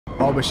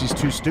Oh, but she's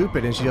too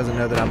stupid and she doesn't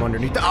know that I'm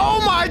underneath.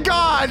 Oh my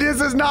God,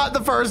 this is not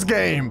the first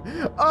game.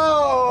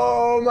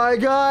 Oh my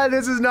God,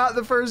 this is not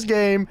the first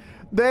game.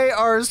 They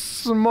are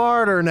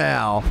smarter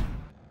now.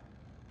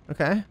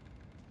 Okay.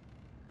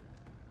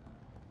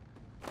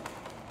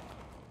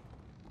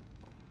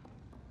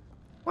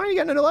 Why are you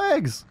getting no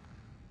legs?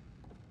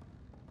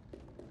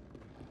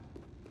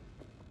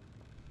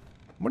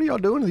 What are y'all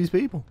doing to these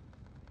people?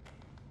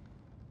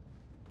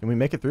 Can we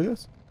make it through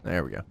this?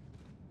 There we go.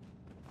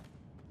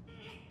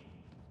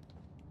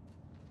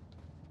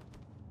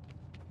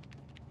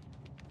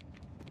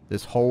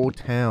 This whole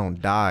town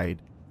died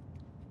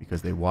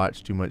because they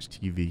watched too much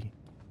TV.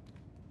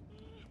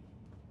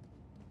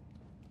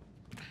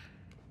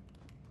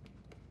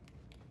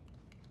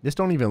 This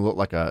don't even look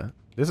like a...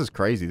 This is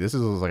crazy. This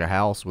is like a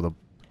house with a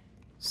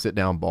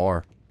sit-down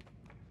bar.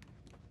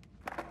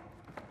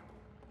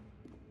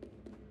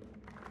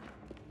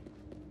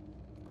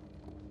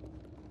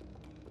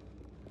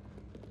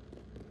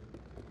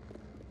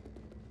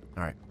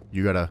 Alright.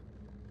 You gotta...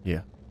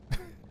 Yeah.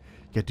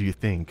 Gotta do your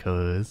thing,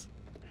 cuz.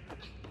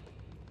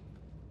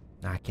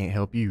 I can't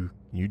help you.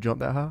 Can you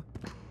jump that high?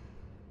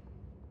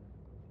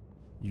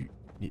 You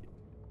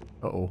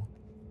uh-oh.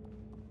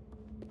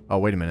 Oh,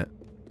 wait a minute.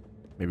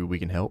 Maybe we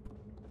can help.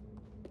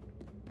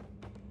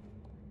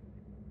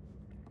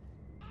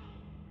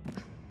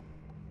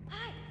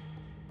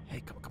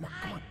 Hey, come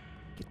on.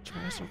 Get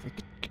your ass over here.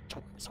 Get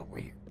your ass over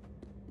here.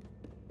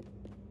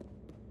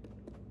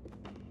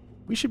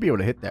 We should be able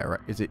to hit that,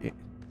 right? Is it?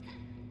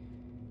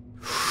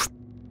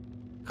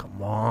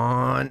 Come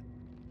on.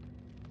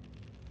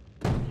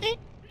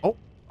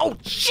 Oh,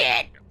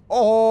 shit!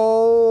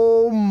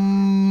 Oh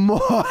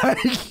my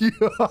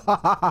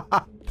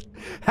God!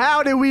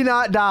 How did we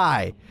not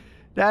die?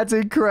 That's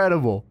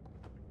incredible.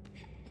 I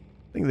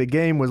think the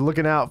game was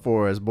looking out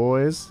for us,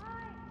 boys.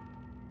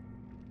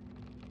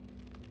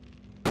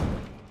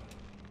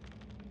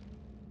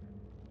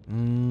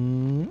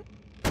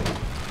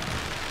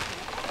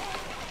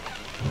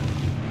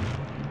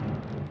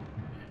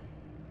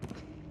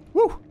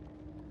 Woo!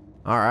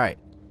 Alright.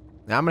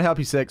 Now I'm gonna help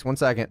you, Six. 1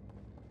 second.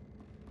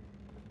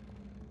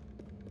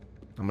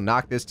 I'm gonna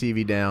knock this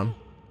TV down.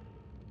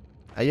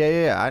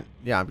 Yeah.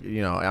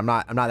 You know, I'm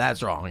not that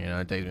strong. You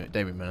know, take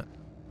me a minute.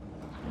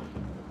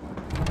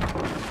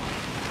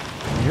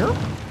 Here?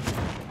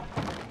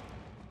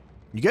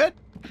 You good?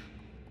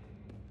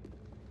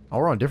 Oh,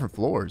 we're on different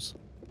floors.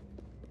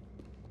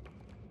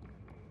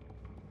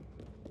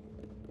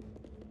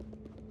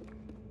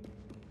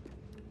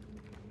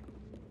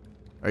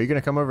 Are you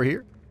gonna come over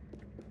here?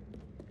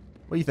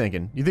 What are you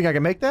thinking? You think I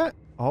can make that?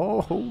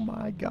 Oh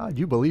my God,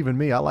 you believe in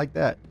me. I like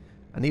that.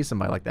 I need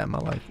somebody like that in my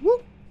life.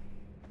 Woo!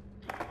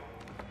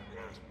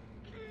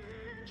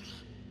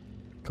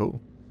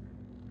 Cool.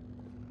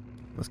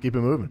 Let's keep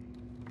it moving.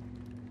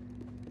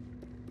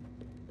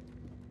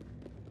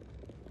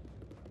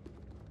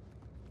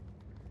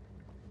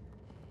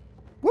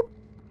 Whoop!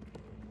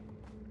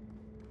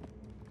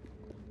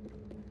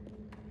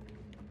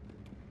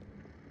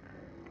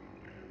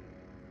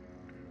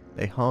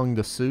 They hung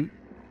the suit.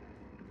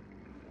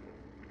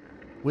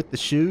 With the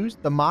shoes?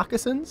 The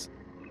moccasins?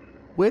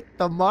 With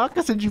the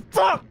moccasins, you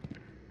fuck!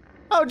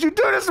 How'd you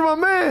do this to my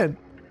man?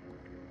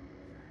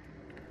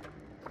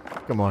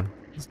 Come on,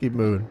 let's keep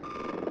moving.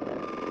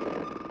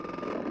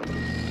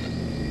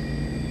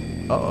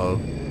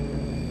 Uh-oh.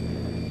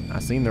 I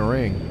seen the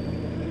ring.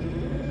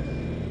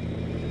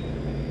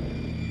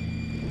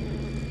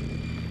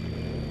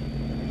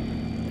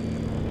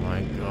 Oh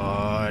my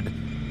God.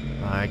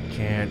 I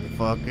can't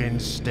fucking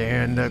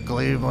stand the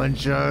Cleveland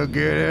show.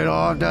 Get it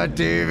off the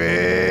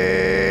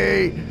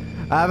TV!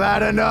 I've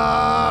had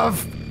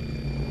enough!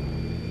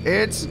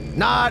 It's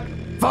not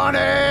funny!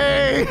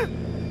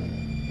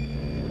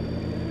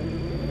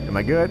 Am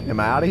I good? Am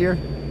I out of here?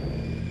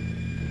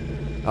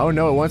 Oh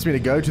no, it wants me to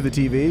go to the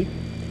TV?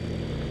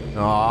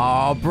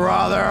 Oh,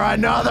 brother,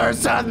 another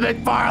Seth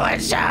MacFarlane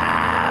show!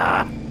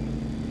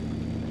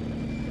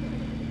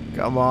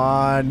 Come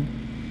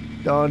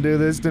on. Don't do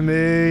this to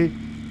me.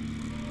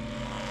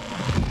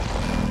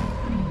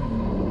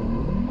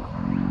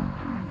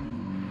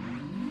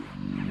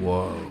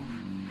 Whoa.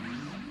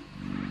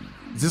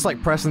 Is this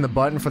like pressing the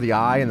button for the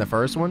eye in the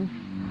first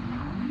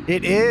one?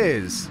 It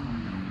is!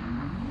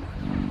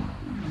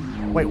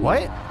 Wait,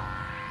 what?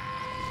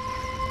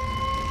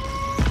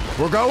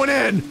 We're going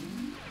in!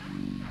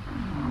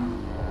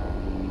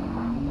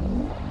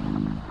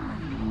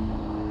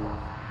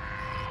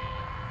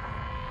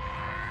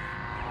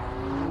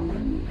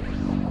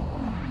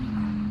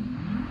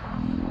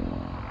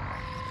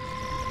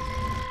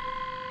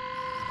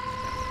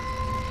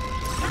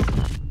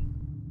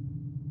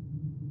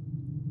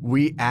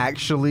 We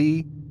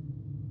actually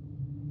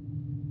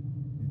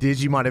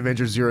Digimon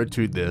Adventure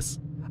 02'd this.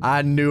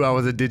 I knew I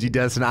was a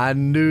Digidestined. I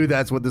knew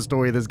that's what the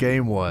story of this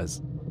game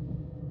was.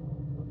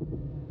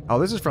 Oh,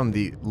 this is from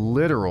the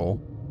literal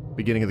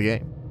beginning of the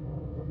game.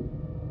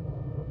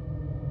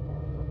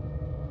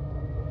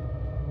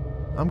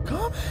 I'm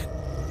coming.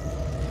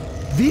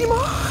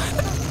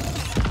 Vemon!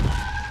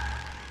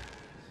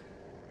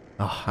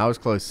 Oh, I was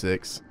close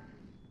 6.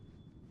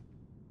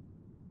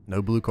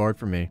 No blue card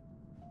for me.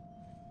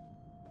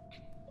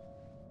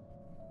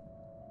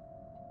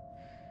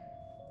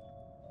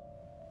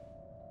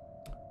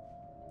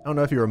 I don't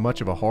know if you're much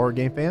of a horror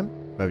game fan,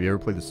 but have you ever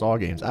played the Saw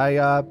games?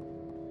 I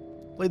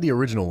played the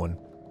original one.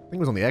 I think it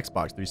was on the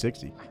Xbox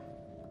 360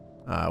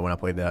 when I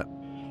played that.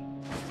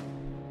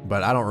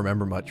 But I don't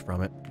remember much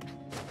from it.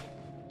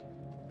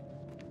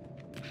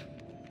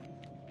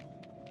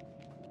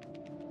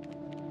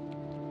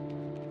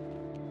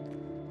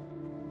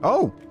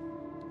 Oh!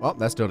 Well,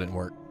 that still didn't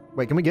work.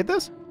 Wait, can we get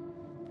this?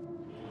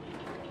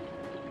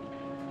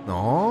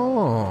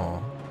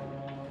 Oh.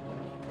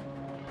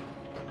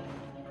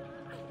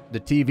 The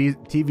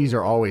TVs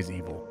are always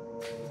evil.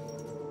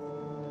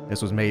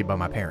 This was made by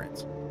my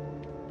parents.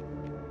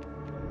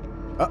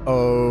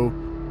 Uh-oh.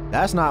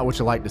 That's not what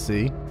you like to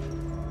see.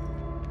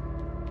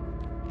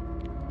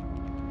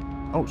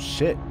 Oh,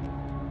 shit.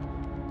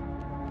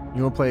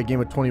 You want to play a game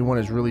of 21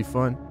 is really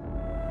fun?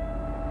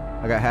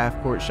 I got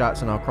half-court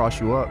shots and I'll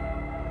cross you up.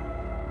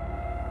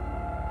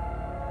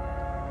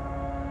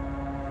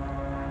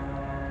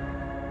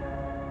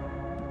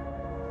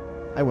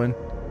 I win.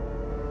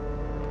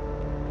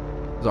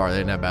 Sorry, they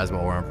didn't have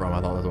basketball where I'm from.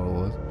 I thought that's what it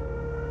was.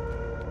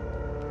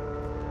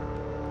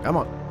 Come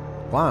on.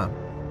 Climb.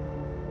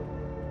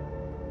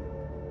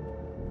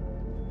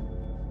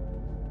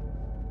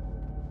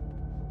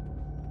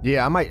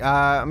 Yeah, I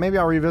might, maybe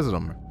I'll revisit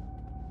them.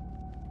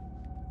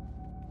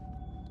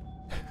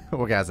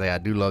 What can I say? I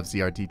do love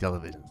CRT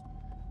televisions.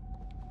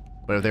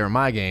 But if they were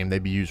my game,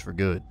 they'd be used for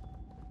good.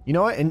 You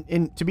know what?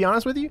 And to be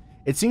honest with you,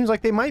 it seems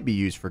like they might be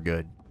used for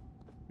good.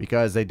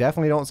 Because they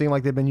definitely don't seem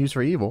like they've been used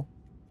for evil.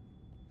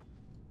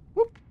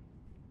 Whoop.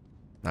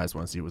 I just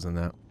want to see what was in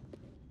that.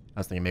 I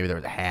was thinking maybe there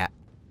was a hat.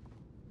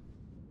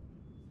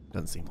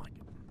 Doesn't seem like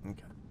it.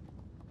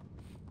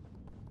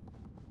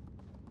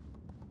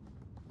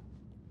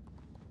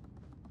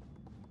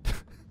 Okay.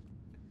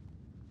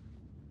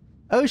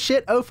 Oh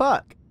shit, oh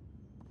fuck.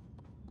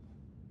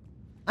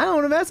 I don't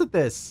want to mess with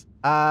this.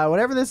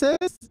 Whatever this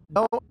is,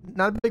 not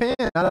a big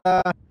fan.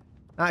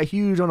 Not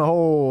huge on the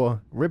whole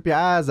rip your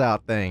eyes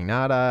out thing.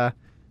 Not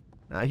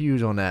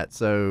huge on that.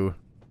 So,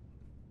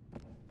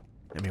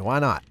 I mean, why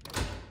not?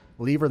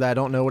 Lever that I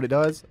don't know what it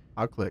does.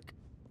 I'll click.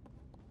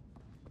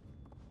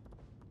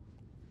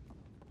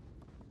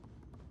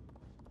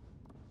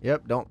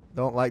 Yep,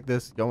 don't like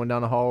this going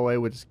down the hallway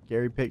with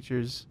scary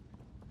pictures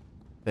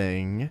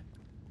thing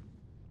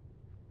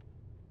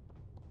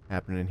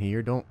happening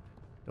here. Don't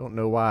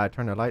know why I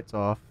turned the lights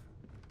off.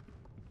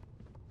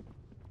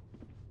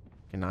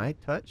 Can I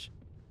touch?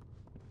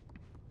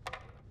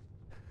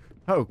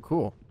 Oh,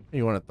 cool.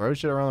 You want to throw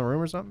shit around the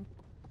room or something?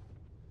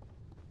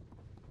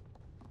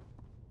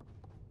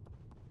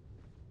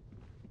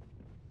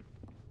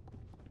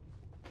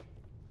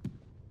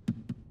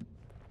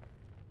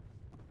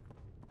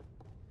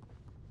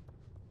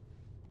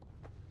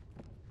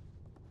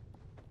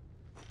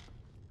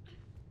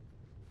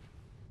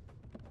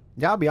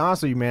 Yeah, I'll be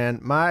honest with you, man.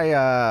 My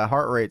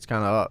heart rate's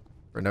kind of up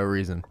for no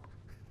reason.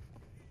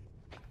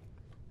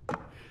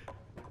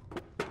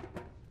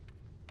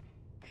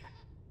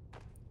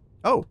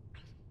 Oh.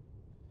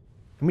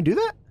 Can we do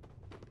that?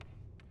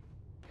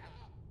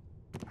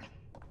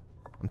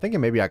 I'm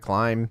thinking maybe I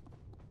climb.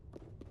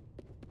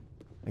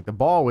 Like the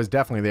ball was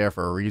definitely there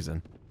for a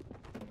reason.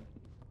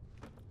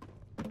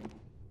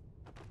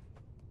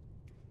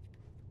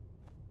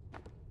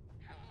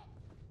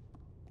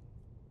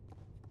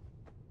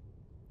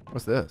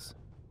 What's this?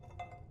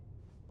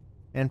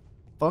 And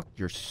fuck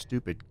your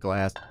stupid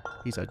glass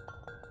piece of...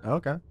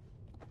 Okay.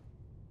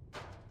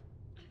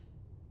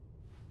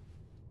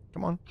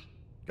 Come on.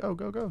 Go,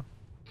 go, go.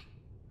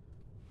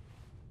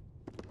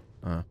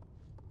 Well,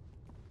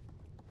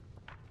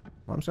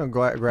 I'm just gonna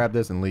grab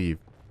this and leave.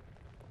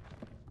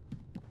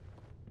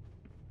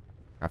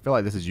 I feel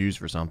like this is used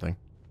for something.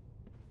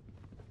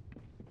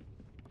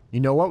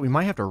 You know what? We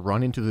might have to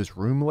run into this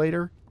room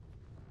later.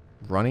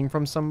 Running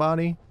from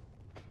somebody.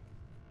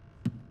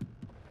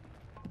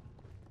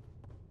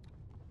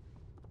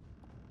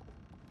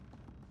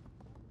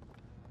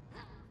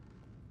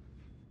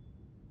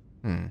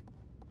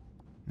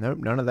 Nope,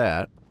 none of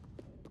that.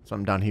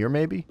 Something down here,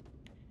 maybe?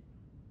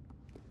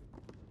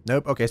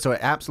 Nope. Okay, so it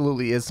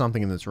absolutely is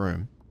something in this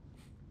room.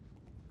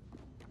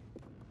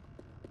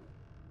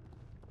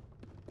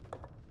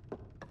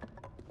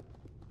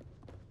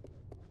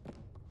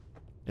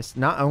 It's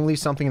not only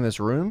something in this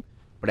room,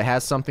 but it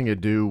has something to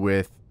do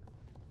with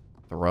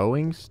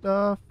throwing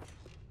stuff.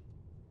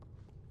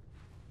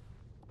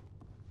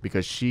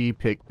 Because she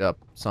picked up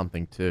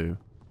something too.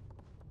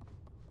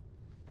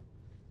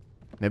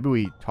 Maybe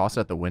we toss it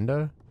at the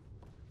window?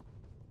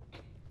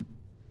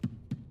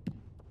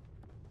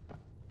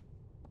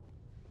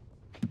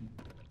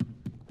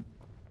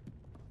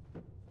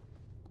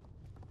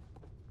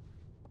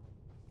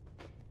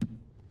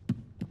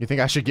 You think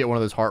I should get one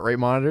of those heart rate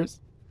monitors?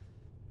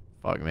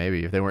 Fuck,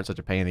 maybe, if they weren't such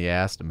a pain in the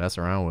ass to mess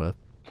around with.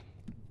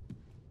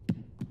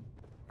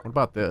 What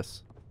about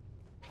this?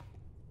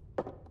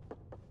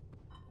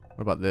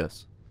 What about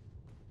this?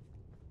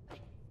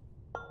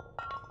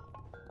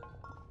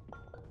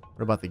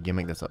 What about the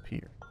gimmick that's up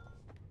here?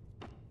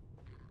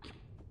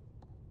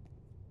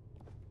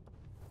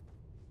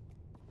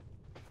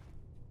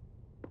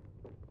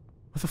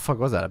 What the fuck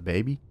was that, a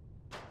baby?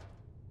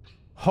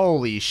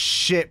 Holy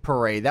shit,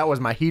 Parade. That was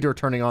my heater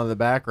turning on in the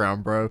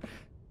background, bro.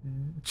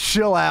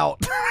 Chill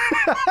out.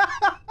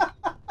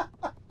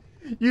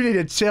 You need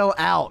to chill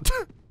out.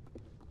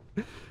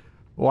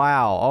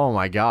 Wow. Oh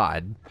my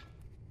god.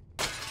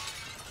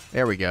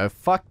 There we go.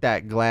 Fuck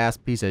that glass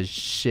piece of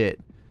shit.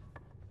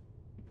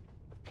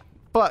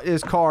 Fuck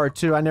this car,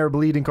 too. I never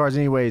believed in cars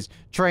anyways.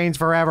 Trains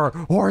forever.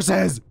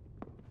 Horses!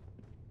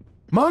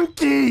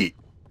 Monkey!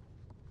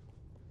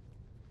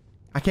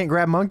 I can't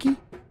grab monkey?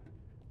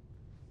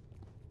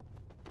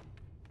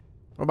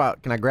 What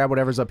about, can I grab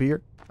whatever's up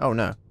here? Oh,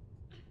 no.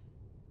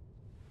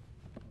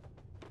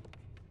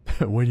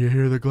 When you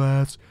hear the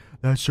glass,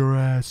 that's your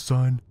ass,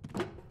 son.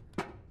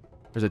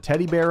 There's a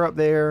teddy bear up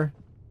there.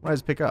 What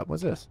does it pick up?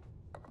 What's this?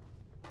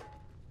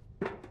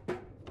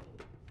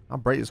 I'll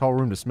break this whole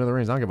room to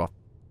smithereens. I don't give a...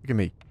 Look at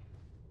me.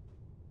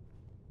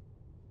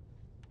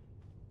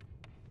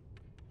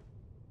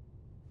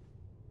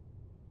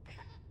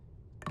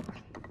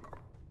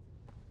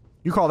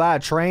 You call that a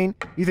train?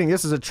 You think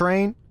this is a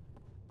train?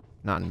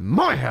 Not in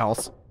my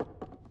house.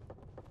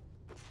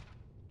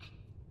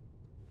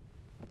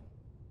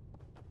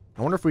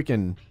 I wonder if we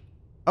can...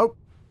 Oh!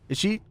 Is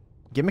she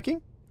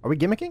gimmicking? Are we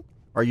gimmicking?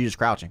 Or are you just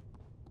crouching?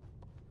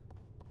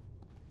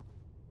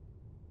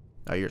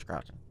 Oh, you're just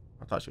crouching.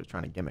 I thought she was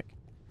trying to gimmick.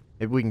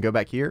 Maybe we can go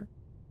back here?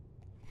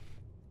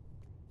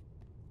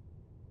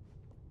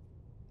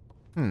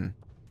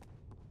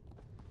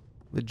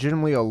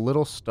 Legitimately a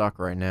little stuck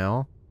right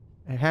now.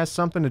 It has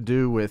something to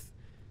do with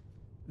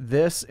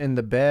this in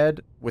the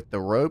bed with the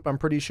rope, I'm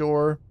pretty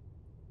sure.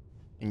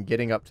 And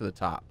getting up to the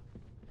top.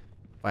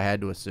 If I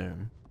had to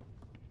assume.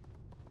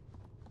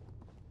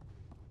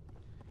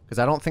 Because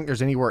I don't think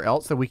there's anywhere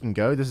else that we can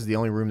go. This is the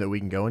only room that we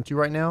can go into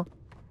right now.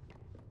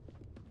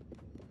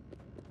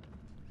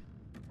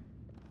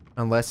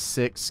 Unless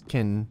 6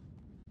 can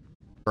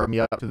throw me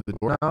up to the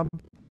doorknob.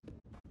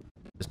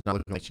 It's not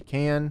looking like she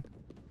can.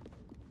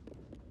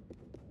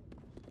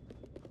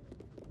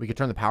 We could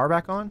turn the power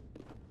back on?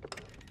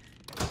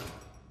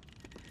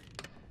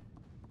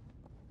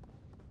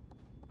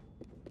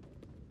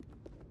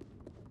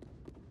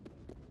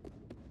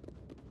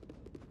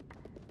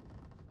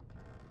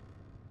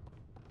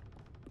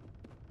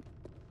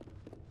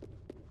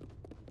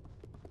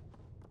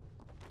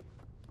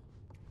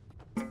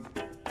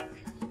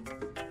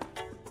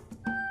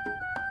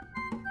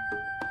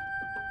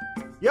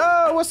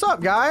 Yo, what's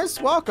up,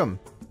 guys? Welcome.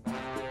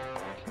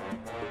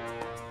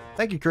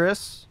 Thank you,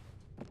 Chris.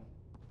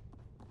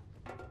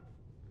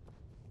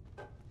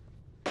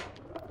 Can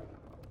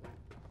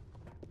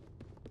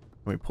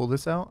we pull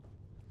this out?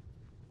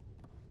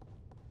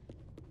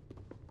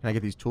 Can I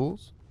get these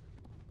tools?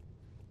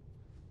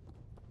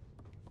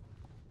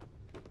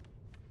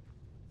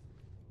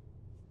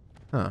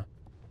 Huh.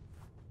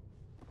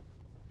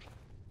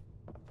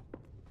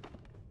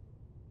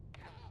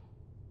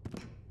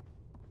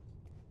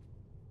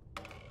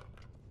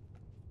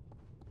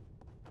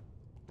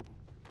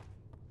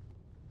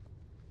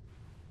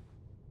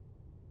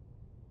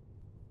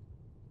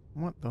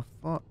 What the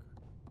fuck?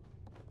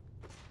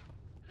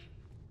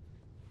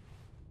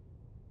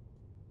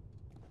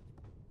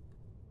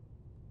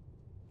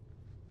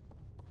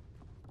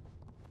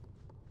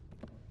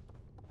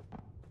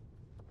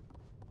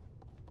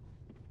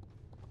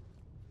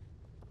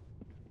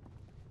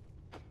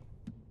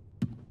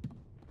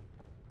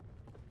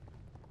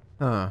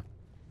 Huh.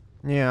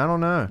 Yeah, I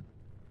don't know.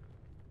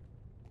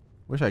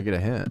 Wish I could get a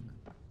hint.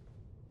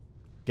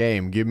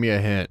 Game, give me a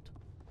hint.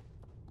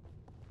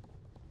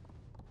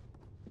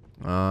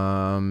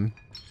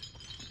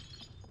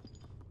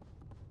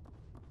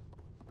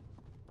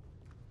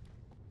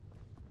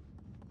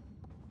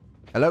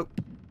 Hello?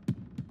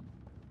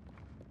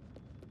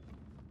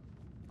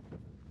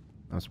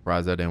 I'm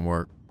surprised that didn't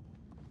work.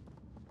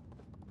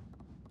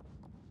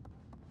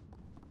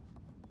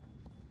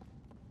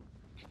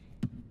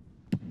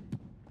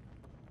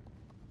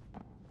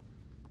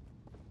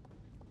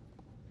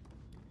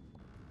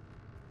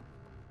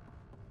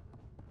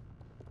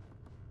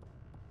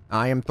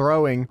 I am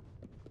throwing.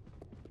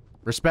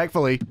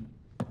 Respectfully. Can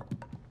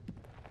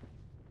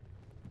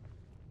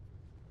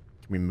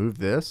we move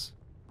this?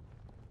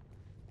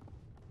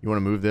 You want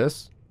to move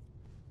this?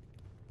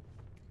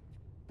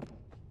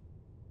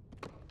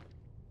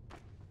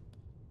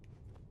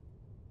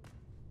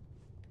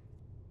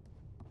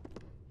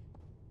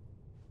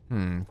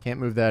 Can't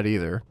move that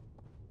either.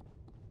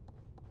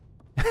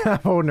 I'm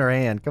holding her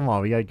hand. Come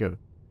on, we gotta go.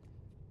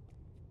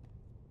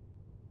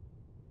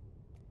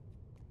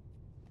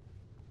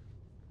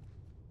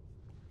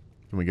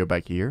 Can we go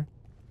back here?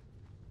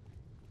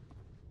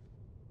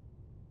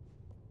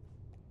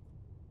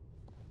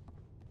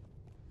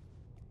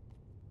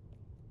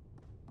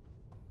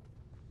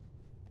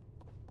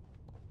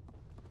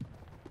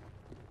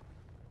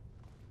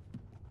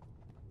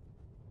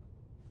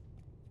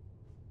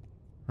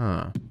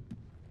 Huh.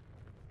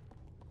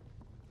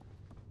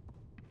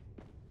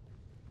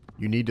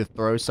 You need to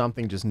throw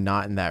something, just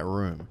not in that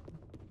room.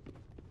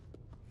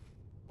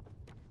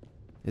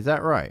 Is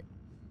that right?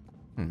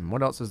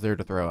 What else is there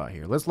to throw out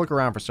here? Let's look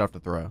around for stuff to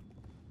throw.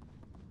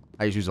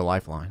 I just use a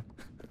lifeline.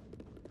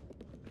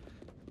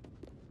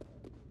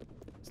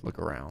 Let's look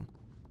around.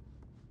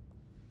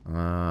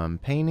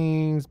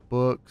 Paintings,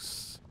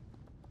 books,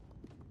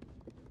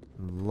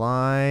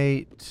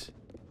 light.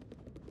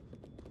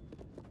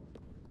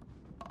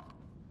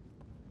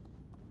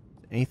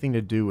 Anything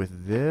to do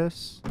with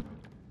this?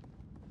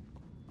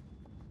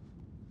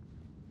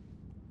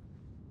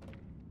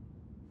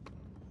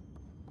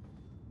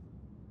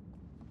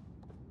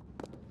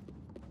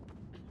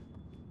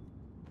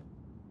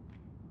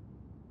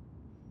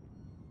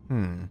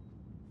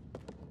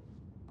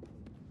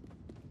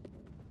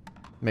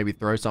 Maybe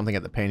throw something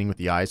at the painting with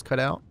the eyes cut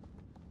out?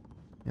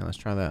 Yeah, let's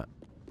try that.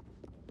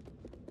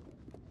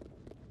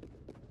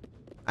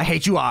 I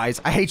hate you, eyes!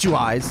 I hate you,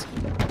 eyes!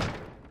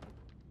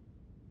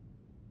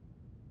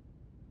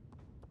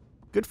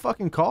 Good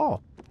fucking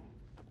call.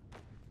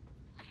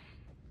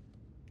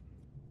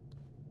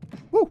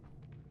 Woo!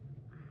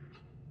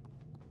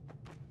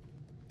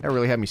 That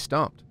really had me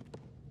stumped.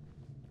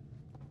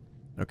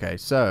 Okay,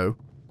 so...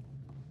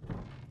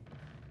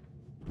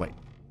 Wait.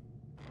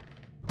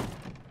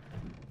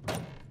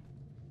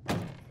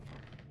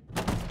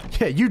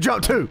 Yeah, you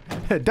jump too!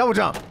 Double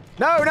jump!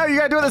 No, no, you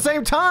gotta do it at the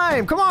same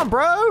time! Come on,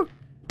 bro!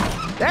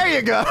 There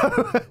you go!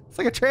 It's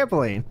like a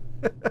trampoline.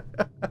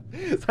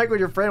 It's like when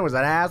your friend was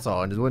an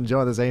asshole and just wouldn't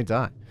jump at the same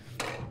time.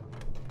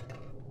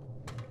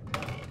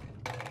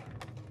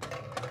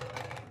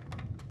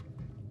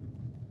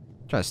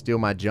 Trying to steal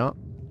my jump?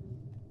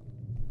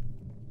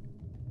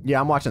 Yeah,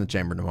 I'm watching The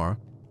Chamber tomorrow.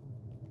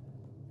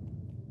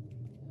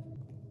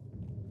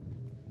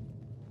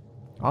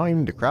 I don't even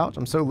need to crouch.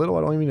 I'm so little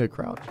I don't even need to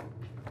crouch.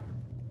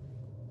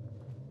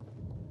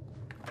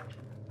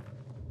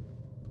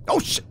 Oh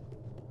shit!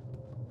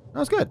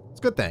 No, it's good. It's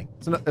a good thing.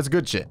 It's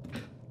good shit.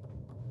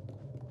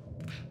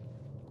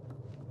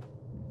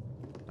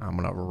 I'm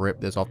gonna rip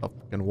this off the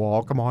fucking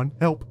wall. Come on,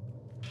 help.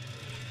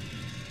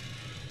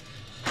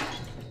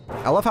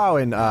 I love how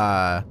in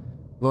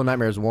Little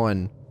Nightmares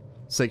 1,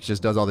 Six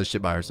just does all this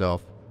shit by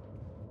herself.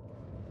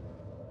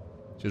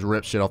 Just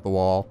rips shit off the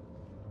wall.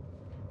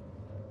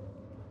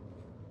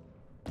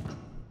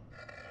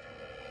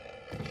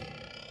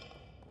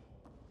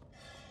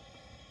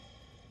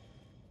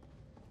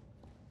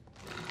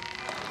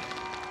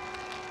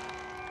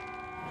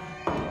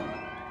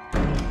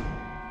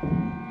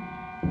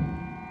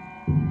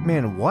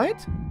 Man,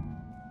 what?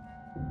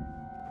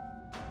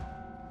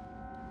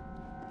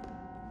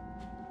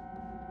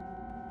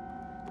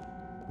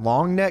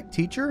 Long neck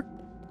teacher?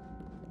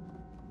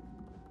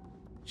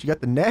 She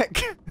got the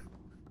neck?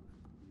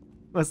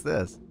 What's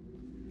this?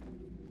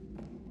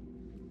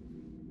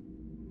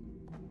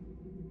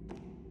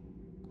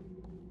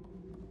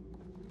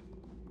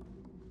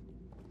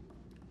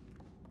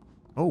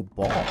 Oh,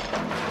 ball.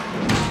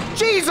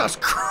 Jesus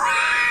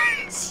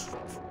Christ!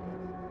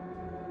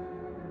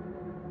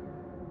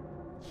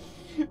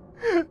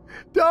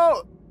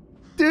 Don't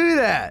do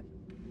that!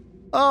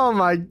 Oh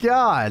my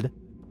god!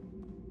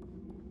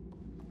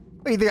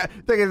 What, you think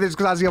this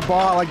because I see a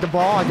ball, I like the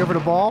ball, I go for the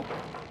ball?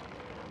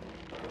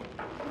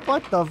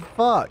 What the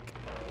fuck?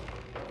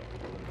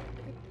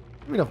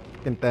 Give me the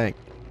fucking thing.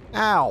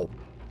 Ow!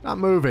 Not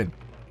moving.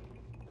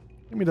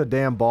 Give me the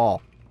damn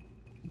ball.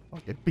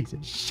 Fucking piece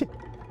of shit.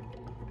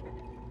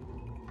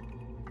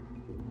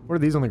 What are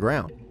these on the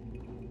ground?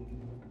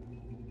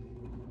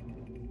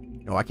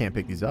 Oh, I can't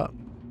pick these up.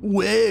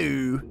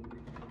 Whoa!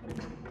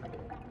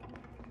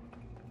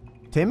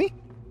 Timmy?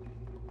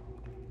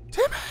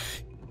 Timmy!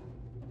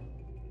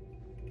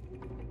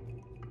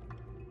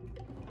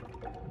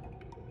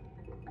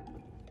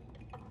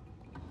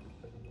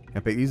 Can I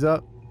pick these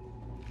up?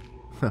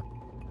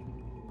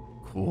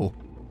 Cool.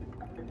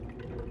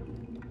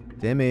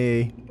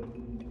 Timmy.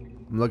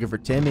 I'm looking for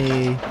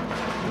Timmy.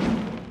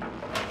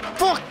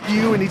 Fuck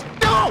you and he's...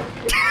 No!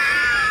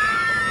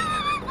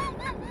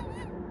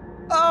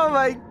 Oh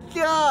my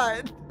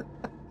god!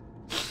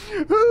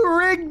 Who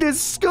rigged this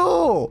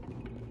school?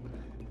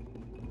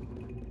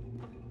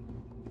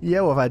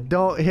 Yeah, well, if I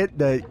don't hit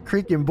the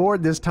creaking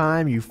board this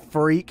time, you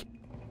freak.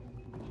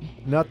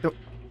 Not the...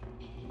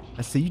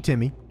 I see you,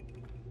 Timmy.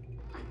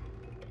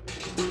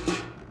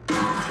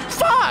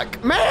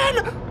 Fuck,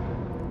 man!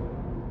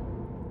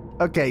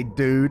 Okay,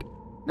 dude.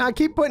 Now I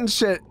keep putting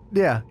shit...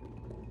 Yeah.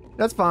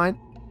 That's fine.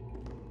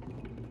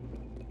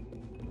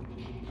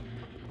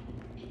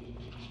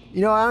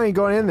 You know, I ain't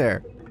going in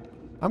there.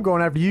 I'm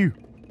going after you.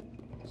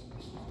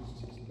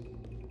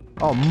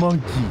 Oh,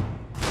 monkey.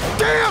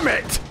 Damn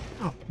it!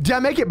 Did I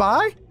make it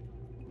by?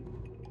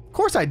 Of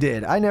course I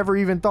did. I never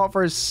even thought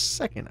for a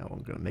second I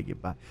wasn't gonna make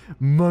it by.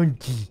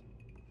 Monkey.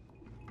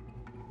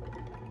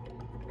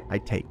 I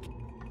take.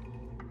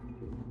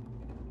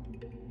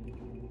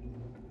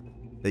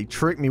 They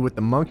tricked me with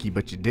the monkey,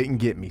 but you didn't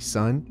get me,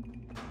 son.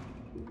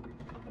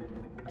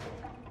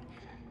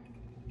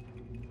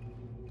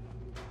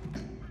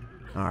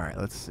 Alright,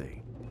 let's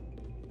see.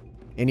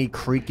 Any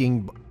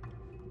creaking...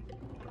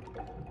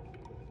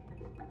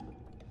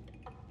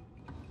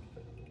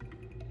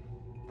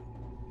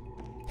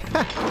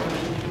 Fuck!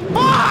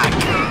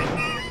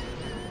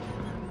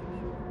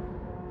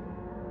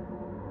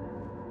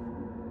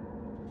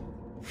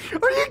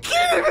 Are you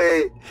kidding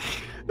me?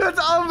 That's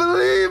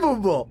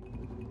unbelievable!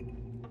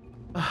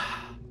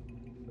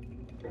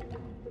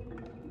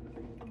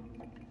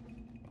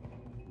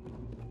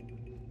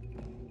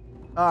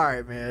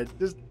 Alright, man.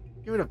 Just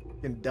give it a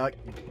fucking duck.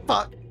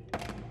 Fuck!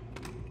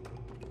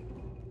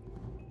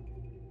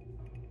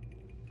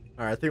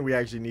 Alright, I think we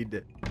actually need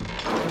to...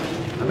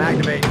 I'm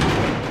activating.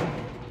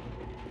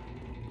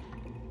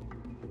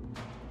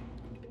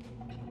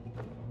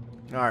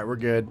 Alright, we're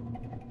good.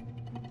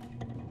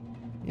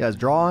 You guys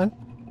drawing?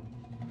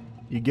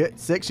 You get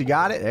 6, you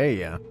got it? There you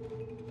go.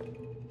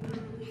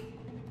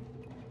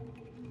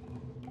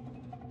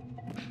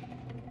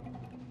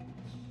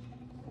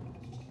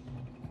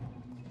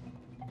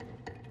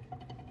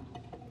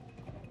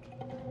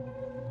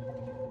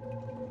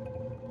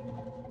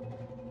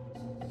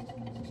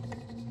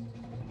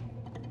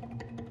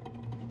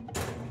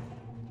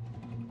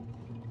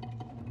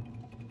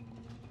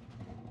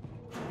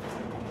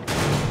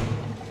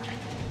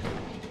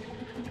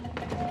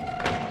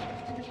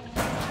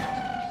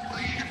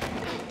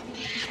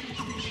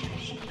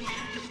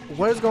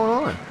 What is going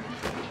on?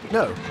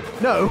 No.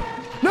 No.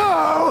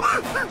 No!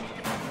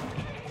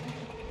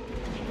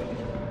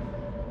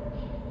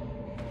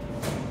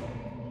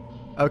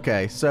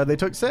 Okay, so they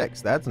took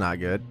 6. That's not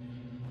good.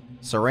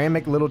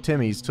 Ceramic Little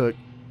Timmy's took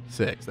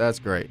 6. That's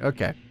great.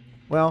 Okay.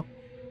 Well,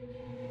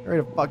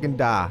 ready to fucking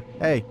die.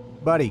 Hey,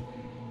 buddy.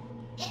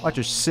 Watch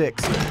your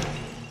 6.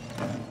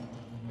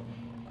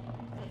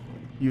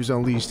 You've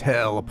unleashed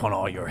hell upon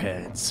all your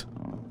heads.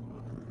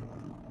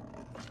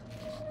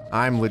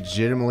 I'm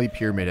legitimately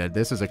pyramided.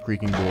 This is a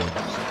creaking board.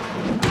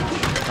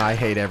 I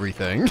hate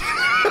everything.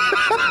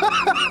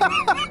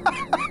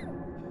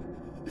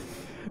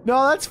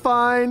 No, that's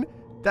fine.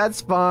 That's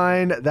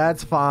fine.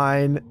 That's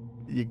fine.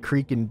 You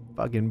creaking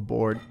fucking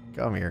board.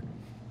 Come here.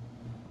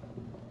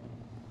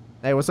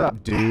 Hey, what's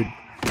up, dude?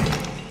 Can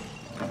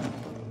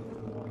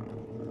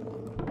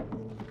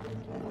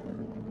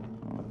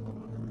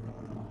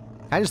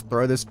I just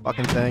throw this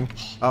fucking thing?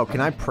 Oh, can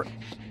I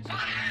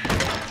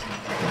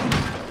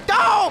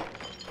Go!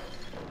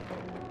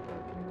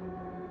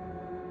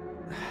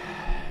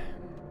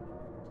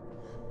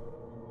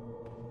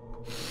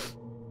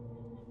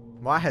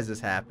 Why has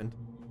this happened?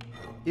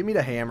 Give me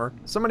the hammer.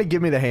 Somebody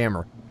give me the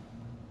hammer.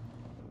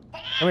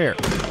 Come here.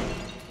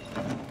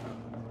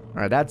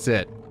 Alright, that's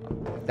it.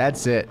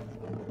 That's it.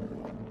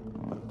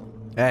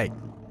 Hey.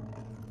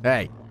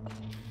 Hey.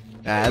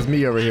 That's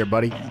me over here,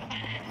 buddy.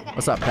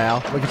 What's up,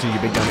 pal? Look at you, you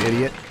big dumb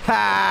idiot.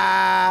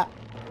 Ha!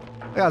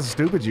 Look how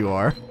stupid you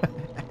are.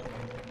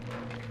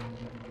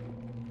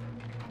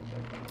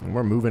 And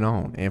we're moving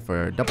on. And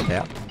for double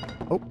tap.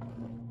 Oh.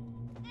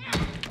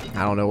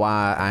 I don't know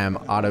why I am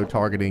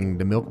auto-targeting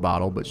the milk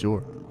bottle, but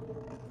sure.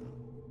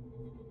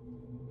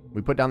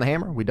 We put down the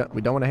hammer? We done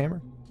with the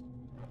hammer?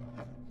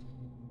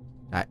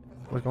 Alright.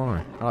 What's going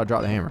on? How do I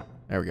drop the hammer?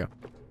 There we go.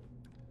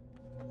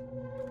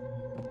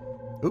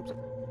 Oops.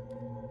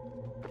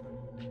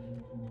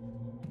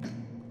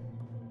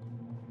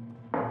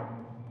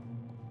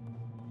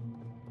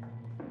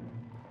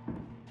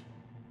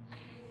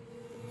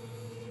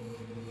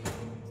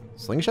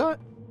 Slingshot?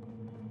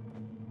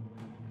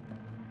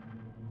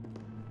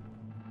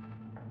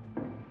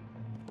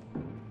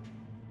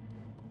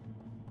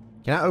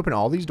 Can I open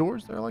all these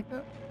doors that are like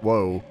that?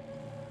 Whoa.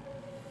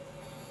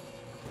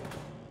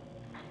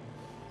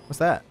 What's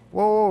that?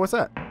 Whoa, whoa, what's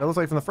that? That looks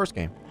like from the first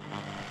game.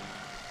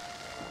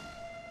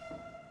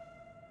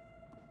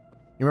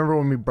 You remember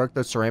when we broke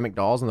those ceramic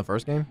dolls in the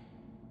first game?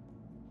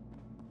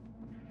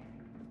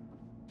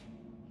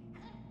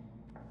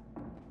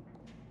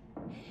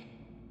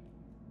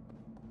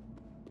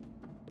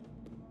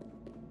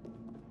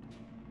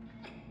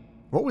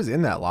 What was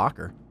in that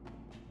locker?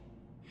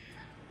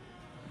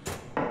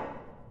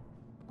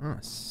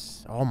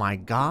 Oh my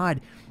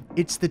god.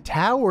 It's the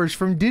towers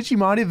from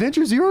Digimon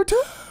Adventure 02!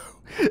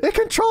 It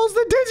controls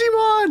the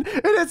Digimon!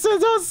 And it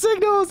sends out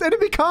signals and it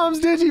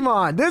becomes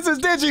Digimon! This is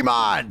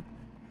Digimon!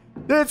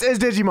 This is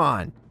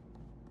Digimon!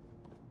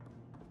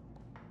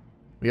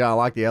 We gotta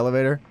lock the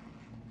elevator?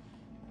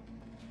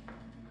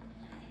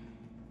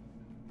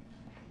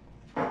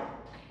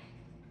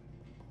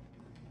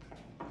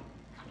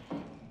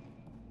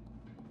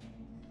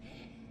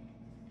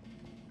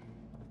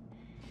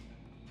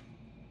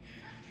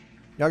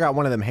 Y'all got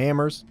one of them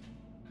hammers?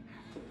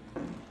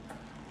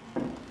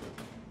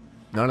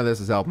 None of this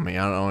is helping me.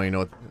 I don't even know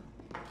what...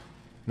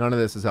 None of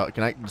this is helping.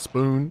 Can I...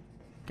 Spoon?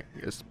 Can I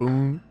get a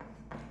spoon?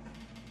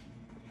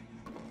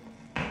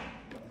 Can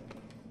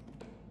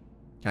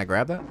I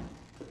grab that?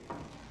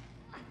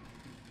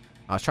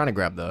 I was trying to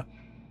grab the...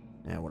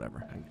 Yeah,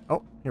 whatever.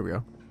 Oh, here we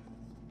go.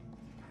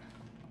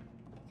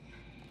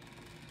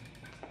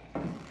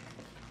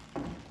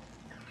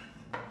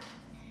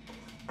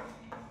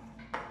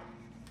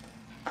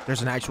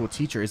 There's an actual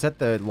teacher. Is that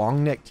the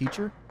long neck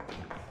teacher?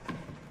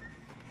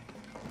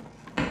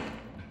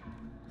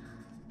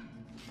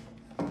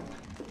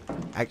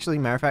 Actually,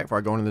 matter of fact, before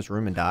I go into this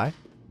room and die,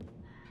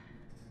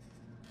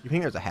 you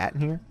think there's a hat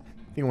in here?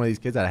 You think one of these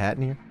kids had a hat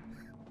in here?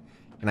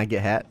 Can I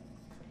get hat?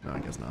 No, I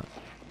guess not.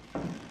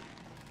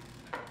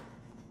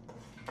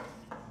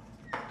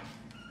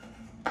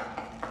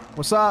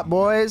 What's up,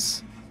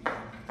 boys?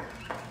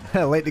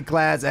 Late to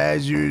class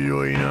as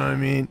usual, you know what I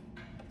mean?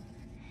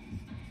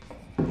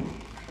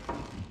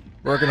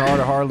 Working hard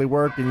or hardly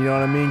working, you know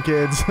what I mean,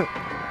 kids?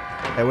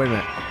 Hey, wait a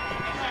minute.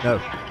 No.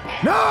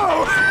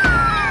 No!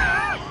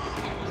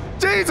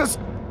 Jesus!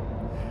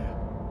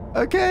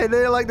 Okay, they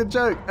didn't like the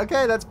joke.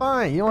 Okay, that's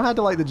fine. You don't have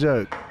to like the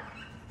joke.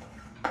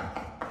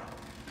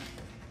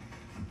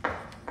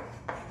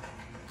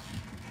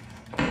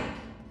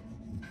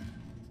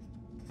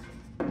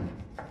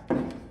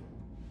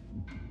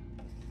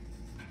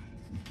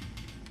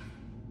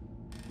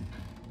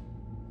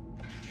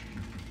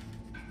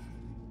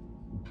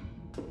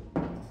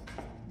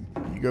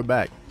 You go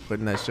back,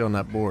 putting that shit on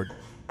that board.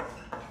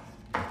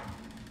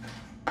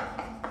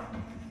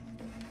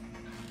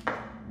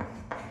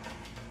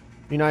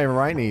 You're not even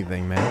writing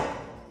anything, man.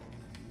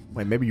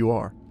 Wait, maybe you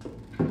are.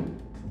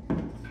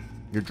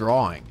 You're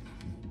drawing.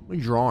 What are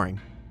you drawing?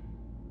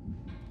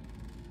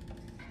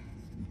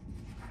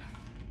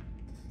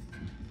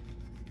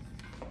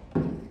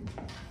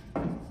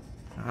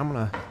 I'm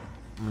gonna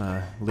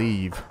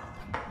leave.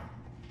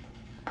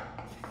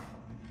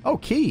 Oh,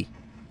 key.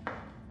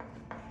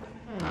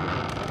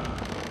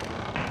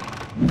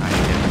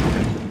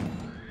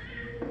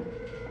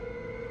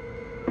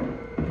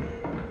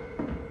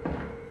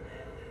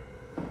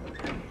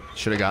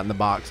 Should have gotten the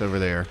box over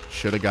there.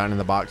 Should have gotten in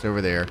the box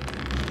over there.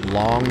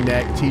 Long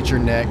neck, teacher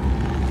neck.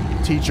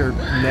 Teacher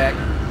neck.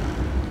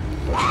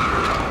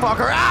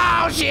 Fucker.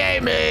 Ow, she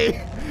ate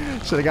me.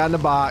 Should have gotten the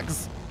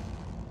box.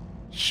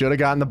 Should have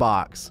gotten the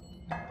box.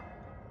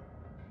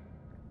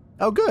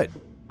 Oh, good.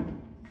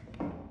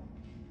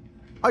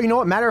 Oh, you know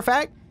what? Matter of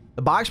fact,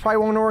 the box probably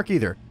won't work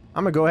either.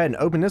 I'm going to go ahead and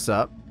open this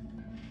up.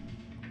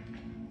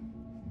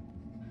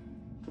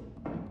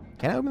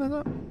 Can I open this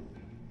up?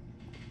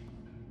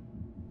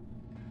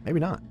 Maybe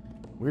not.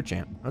 Weird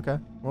champ. Okay.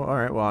 Well,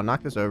 alright. Well, I'll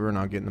knock this over and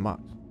I'll get in the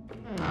box.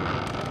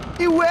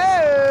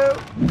 Whoa!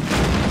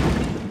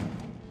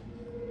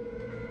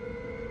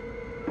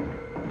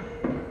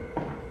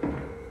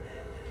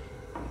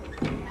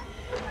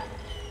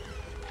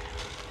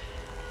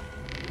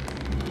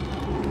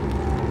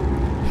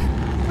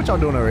 What y'all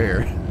doing over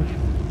here?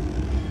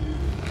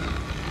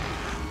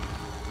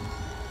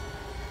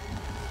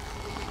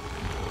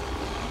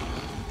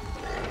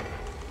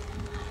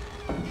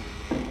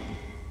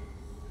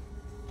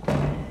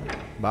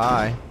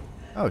 Bye.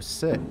 Oh,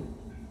 sick.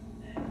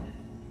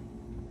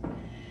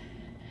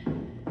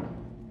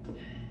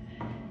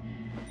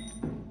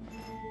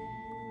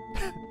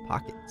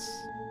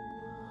 Pockets.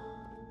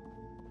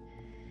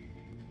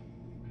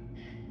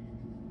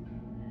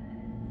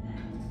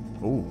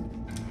 Ooh.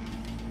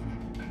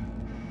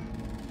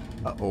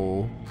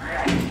 Uh-oh.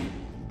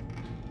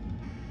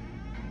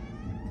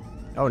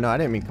 Oh, no, I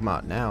didn't mean come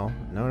out now.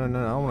 No, no,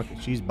 no, no. I want to,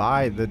 she's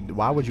by the...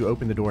 Why would you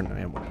open the door now?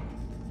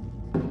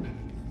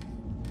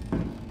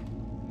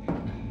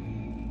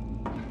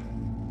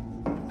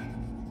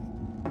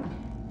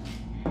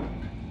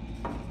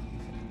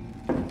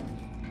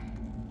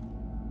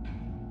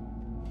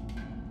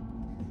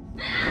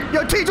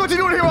 Yo, Teach, what you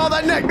doing here with all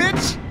that neck,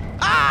 bitch?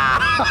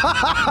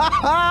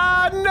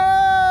 Ah!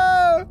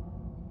 No!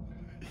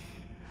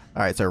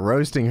 Alright, so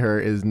roasting her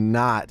is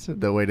not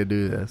the way to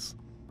do this.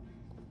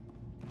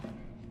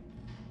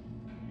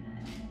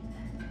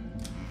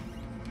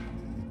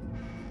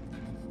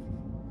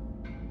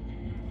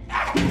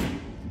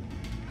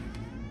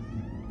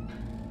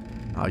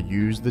 I'll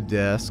use the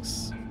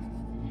desks.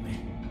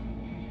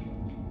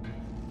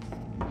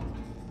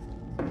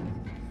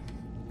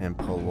 And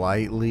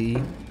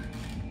politely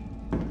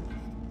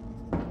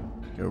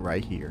go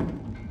right here.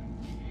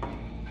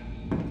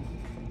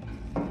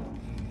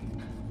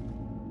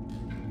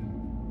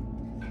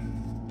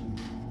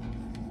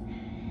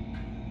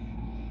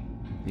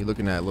 You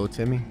looking at little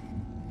Timmy?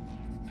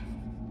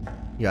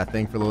 You got a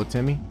thing for little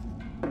Timmy?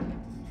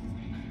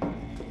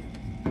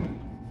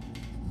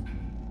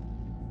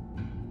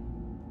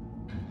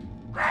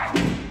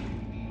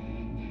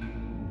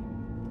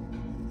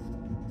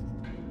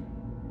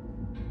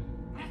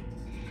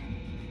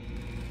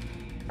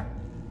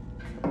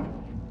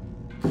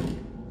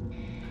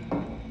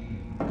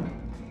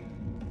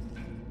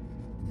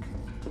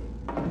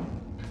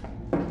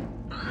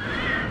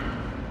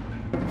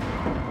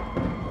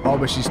 Oh,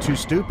 but she's too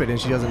stupid and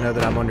she doesn't know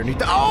that I'm underneath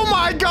the— Oh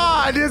my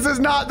god, this is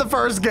not the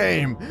first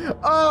game.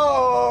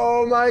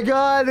 Oh my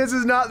god, this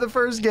is not the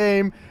first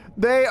game.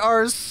 They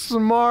are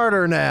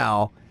smarter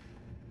now.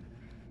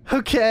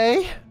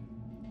 Okay.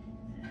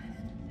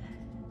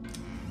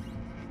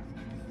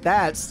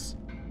 That's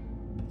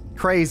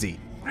crazy.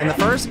 In the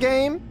first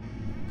game,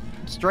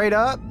 straight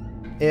up,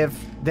 if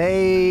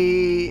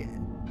they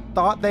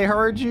thought they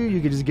heard you,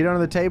 you could just get under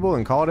the table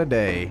and call it a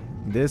day.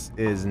 This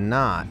is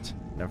not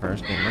the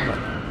first thing. I'm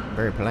gonna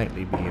very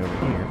politely be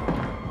over here.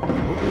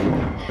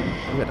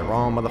 You got the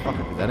wrong motherfucker,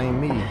 because that ain't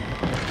me.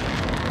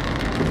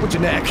 What's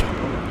your neck?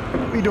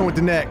 What are you doing with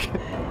the neck?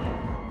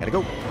 Gotta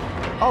go.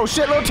 Oh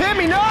shit, little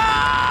Timmy, no!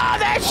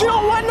 That shit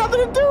don't want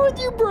nothing to do with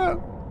you,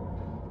 bro.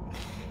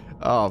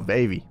 Oh,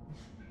 baby.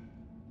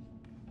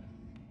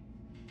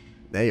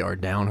 They are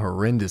down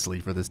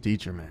horrendously for this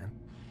teacher, man.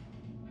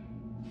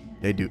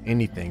 They do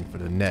anything for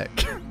the neck.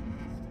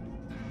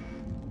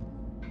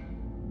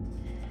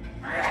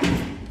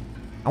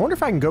 I wonder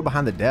if I can go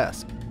behind the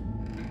desk.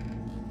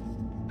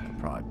 That'd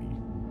probably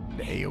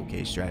be the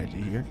A-OK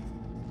strategy here.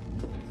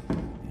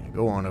 Yeah,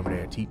 go on over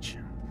there, teach.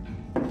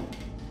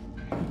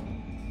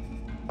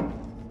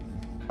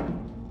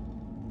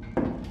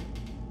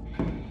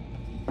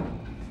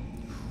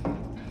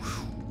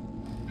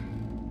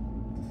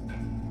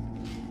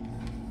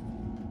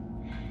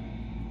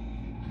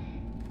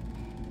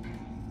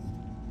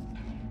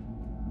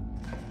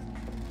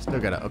 Still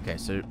gotta, okay,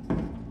 so.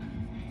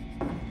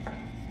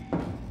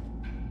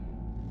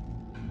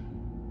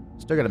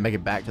 Still gotta make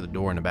it back to the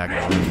door in the back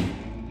of the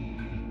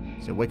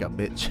room. So wake up,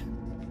 bitch.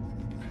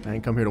 I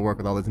ain't come here to work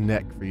with all this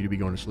neck for you to be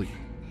going to sleep.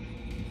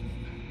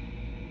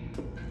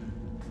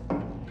 Yeah,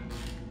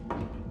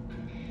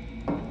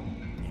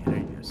 there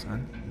you go,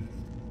 son.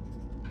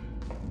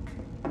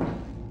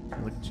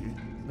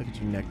 Look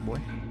at you, neck boy.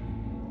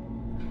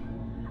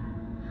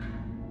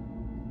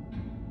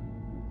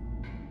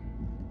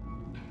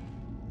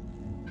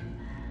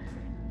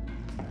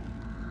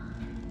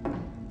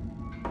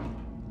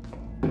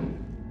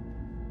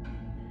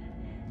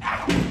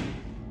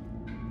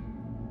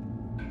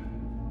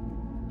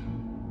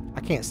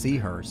 I can't see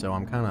her, so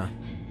I'm kind of, I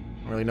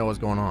don't really know what's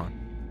going on.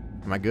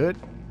 Am I good?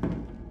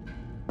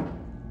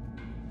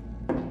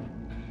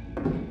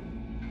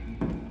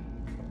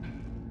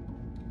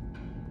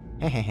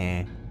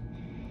 Hehehe.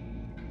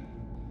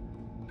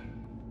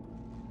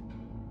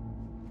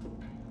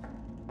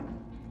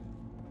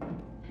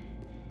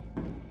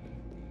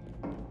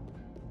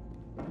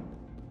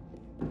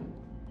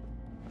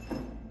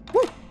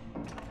 Woo!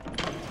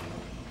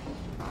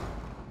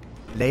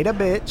 Later,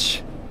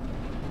 bitch.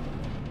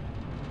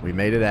 We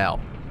made it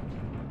out.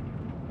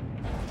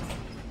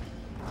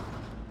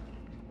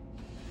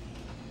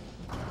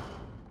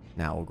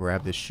 Now we'll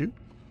grab this shoe.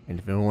 And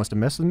if anyone wants to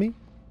mess with me,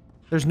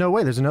 there's no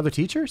way. There's another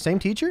teacher? Same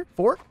teacher?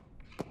 Fork?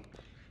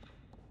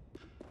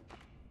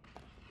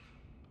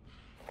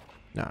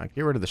 Nah,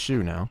 get rid of the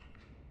shoe now.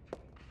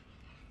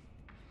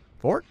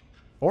 Fork?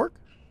 Fork?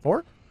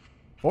 Fork?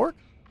 Fork?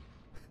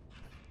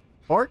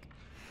 Fork?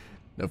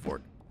 No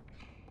fork.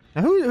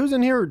 Now who's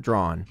in here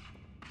drawn?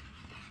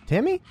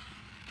 Timmy?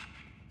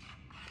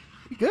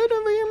 You good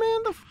over here,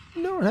 man? The f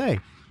you doing? Hey.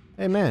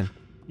 Hey, man.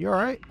 You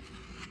alright?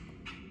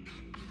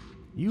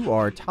 You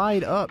are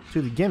tied up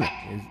to the gimmick.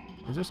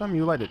 Is there something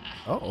you like to...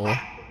 Uh-oh.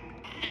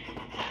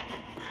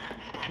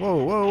 Whoa,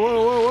 whoa, whoa,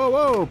 whoa, whoa,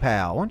 whoa,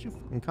 pal. Why don't you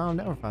fucking calm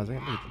down for 5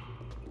 seconds?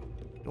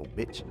 Yo,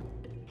 bitch.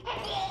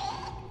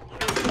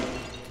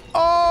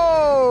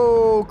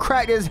 Oh!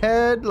 Cracked his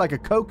head like a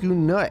koku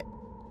nut.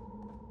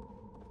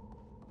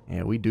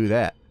 Yeah, we do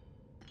that.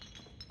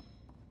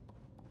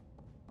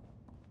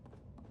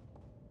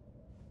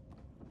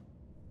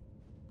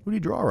 Who do you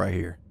draw right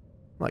here?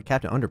 I'm like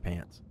Captain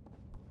Underpants.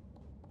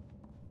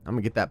 I'm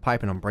gonna get that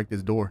pipe and I'm gonna break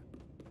this door.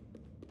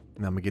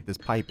 And I'm gonna get this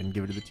pipe and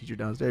give it to the teacher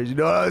downstairs. You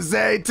know what I'm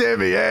saying,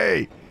 Timmy?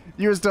 Hey!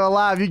 You were still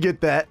alive. You get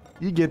that.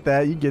 You get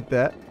that. You get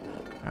that.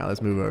 Alright,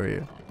 let's move over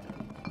here.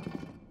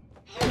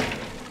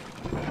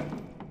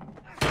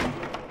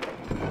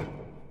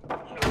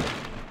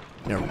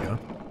 There we go.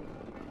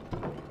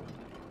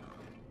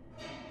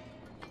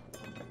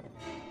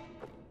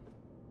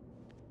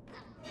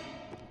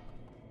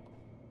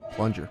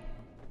 Plunger.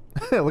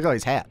 Look at all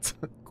these hats.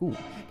 Cool.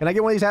 Can I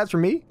get one of these hats for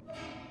me?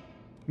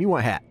 Me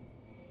want hat.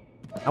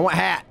 I want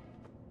hat.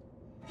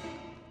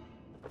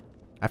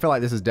 I feel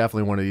like this is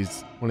definitely one of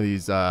these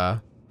I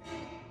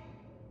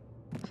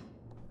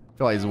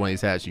feel like this is one of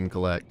these hats you can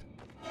collect.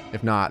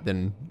 If not,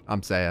 then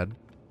I'm sad.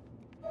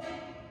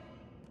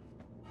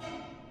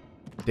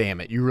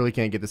 Damn it, you really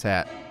can't get this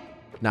hat.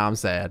 Nah, I'm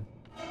sad.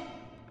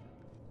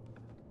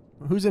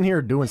 Who's in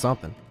here doing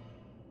something?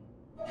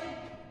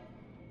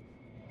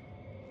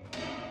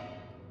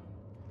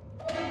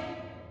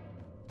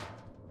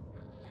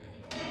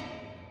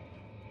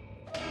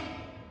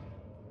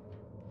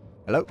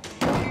 Hello?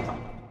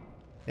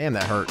 Damn,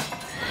 that hurt.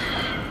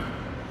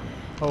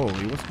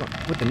 Holy, what's going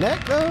on? With the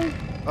neck, though?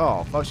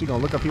 Oh, fuck, she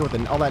gonna look up here with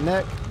all that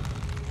neck?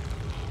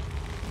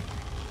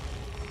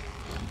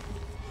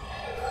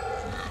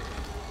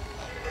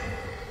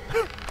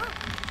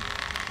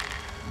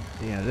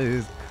 Yeah,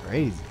 this is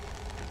crazy.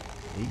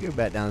 You go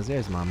back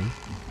downstairs, mommy.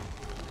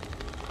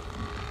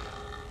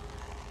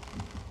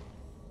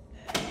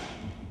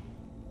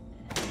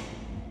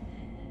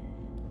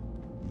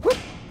 Whoop.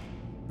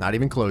 Not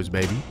even close,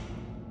 baby.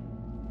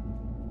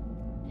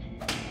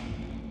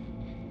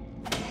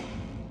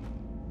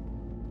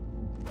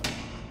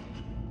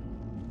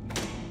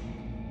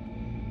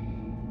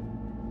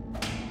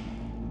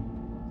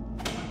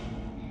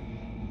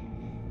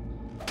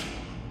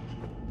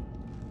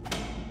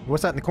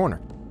 What's that in the corner?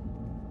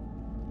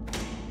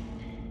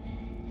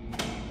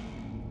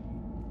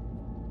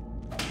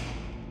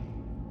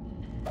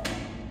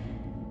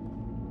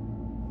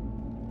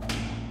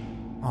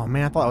 Oh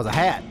man, I thought it was a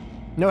hat.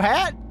 No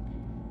hat?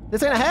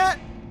 This ain't a hat?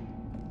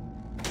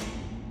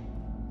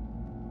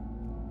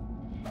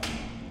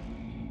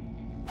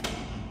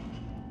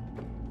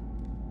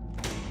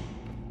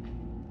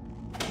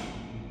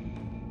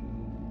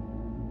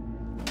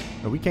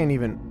 No, we can't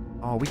even.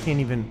 Oh, we can't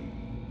even.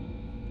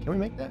 Can we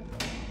make that?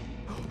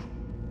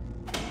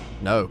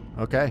 No.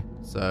 Okay.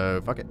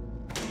 So, fuck it.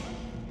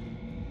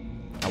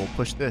 I will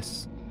push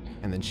this.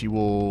 And then she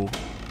will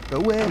go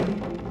away.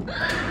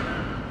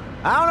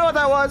 I don't know what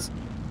that was.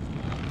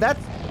 That's.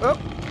 Oh.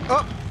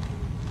 Oh.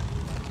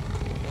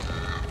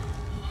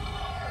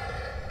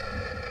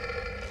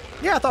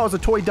 Yeah, I thought it was a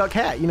toy duck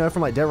hat, you know,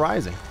 from like Dead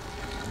Rising.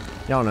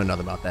 Y'all don't know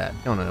nothing about that.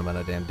 Y'all don't know about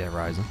no damn Dead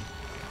Rising.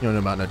 You don't know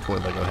about no toy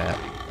Lego hat.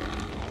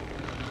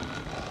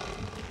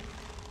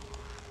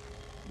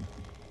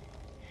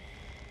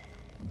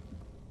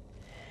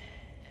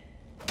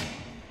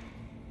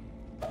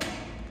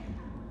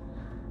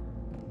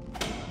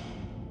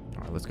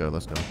 Let's go,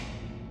 let's go.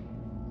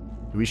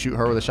 Do we shoot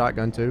her with a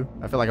shotgun too?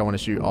 I feel like I want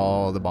to shoot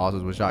all the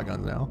bosses with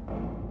shotguns now.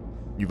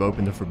 You've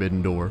opened the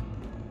forbidden door.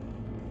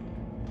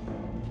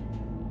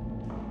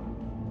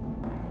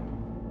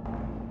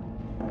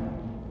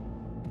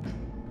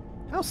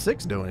 How's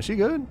Six doing? Is she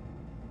good?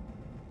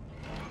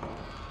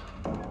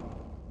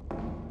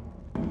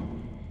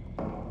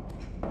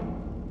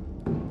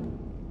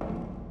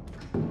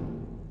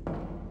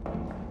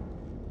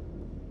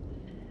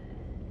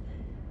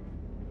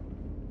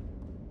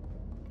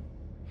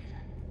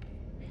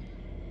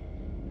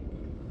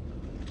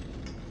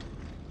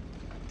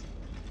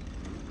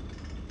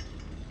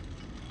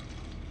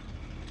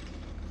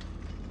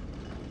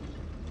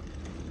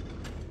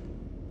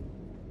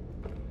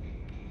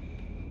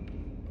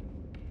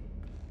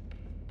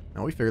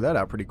 Now we figured that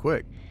out pretty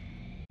quick.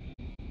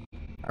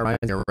 That reminds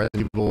me of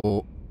Resident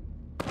Evil.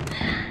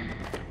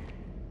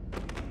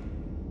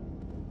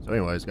 So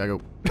anyways, gotta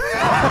go.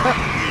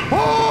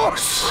 Oh,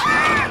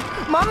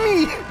 shit!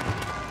 Mommy!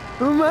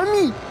 Oh,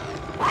 mommy!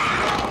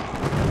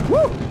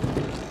 Woo!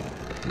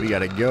 We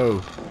gotta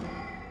go.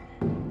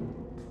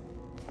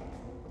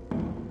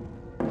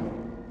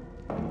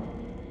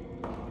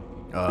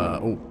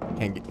 Oh,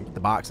 can't get the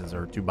boxes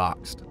are too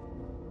boxed.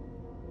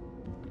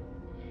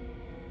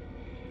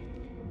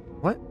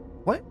 What?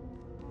 What?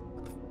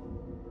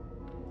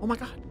 Oh my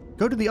god.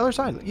 Go to the other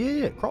side.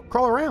 Yeah.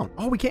 Crawl around.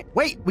 Oh, we can't.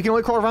 Wait, we can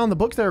only crawl around the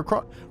books that are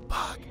Fuck.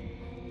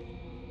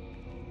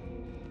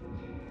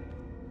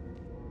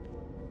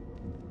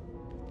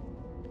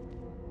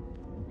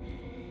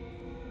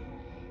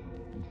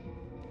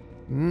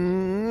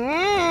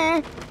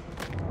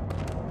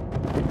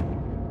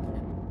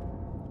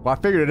 Well, I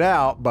figured it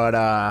out, but,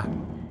 there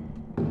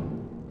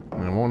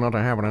won't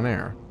nothing happening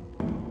there.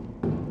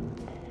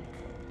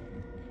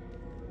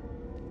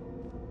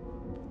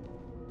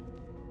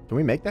 Can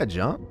we make that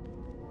jump?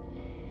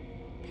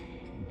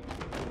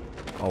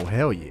 Oh,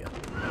 hell yeah.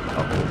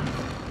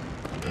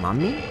 Uh-oh.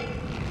 Mommy?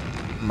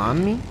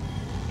 Mommy?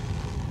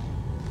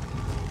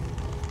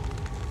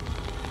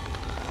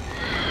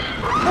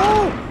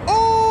 Oh!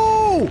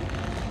 Oh!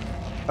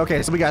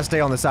 Okay, so we gotta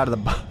stay on the side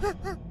of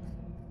the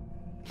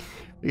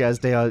we gotta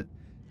stay on the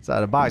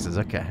side of the boxes.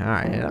 Okay,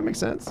 alright, yeah, that makes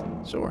sense.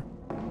 Sure.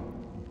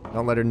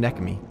 Don't let her neck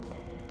me.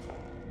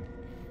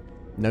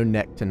 No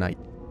neck tonight.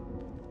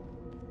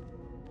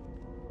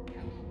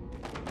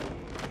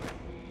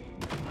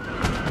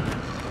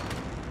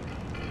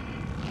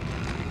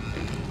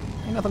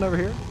 Ain't nothing over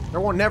here. There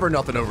won't never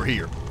nothing over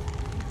here.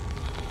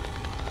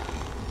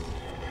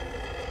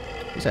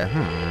 You said,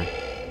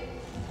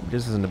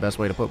 this isn't the best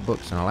way to put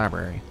books in a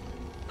library.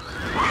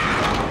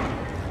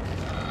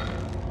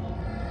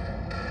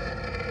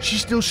 She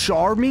still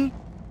shard me?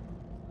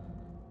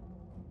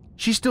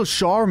 She still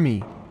shard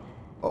me.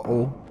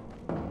 Uh-oh.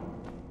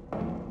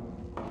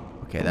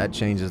 Okay, that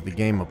changes the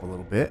game up a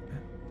little bit.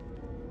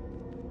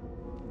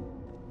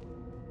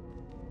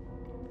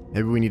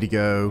 Maybe we need to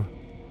go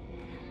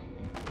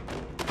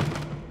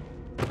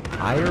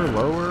higher,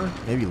 lower,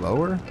 maybe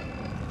lower.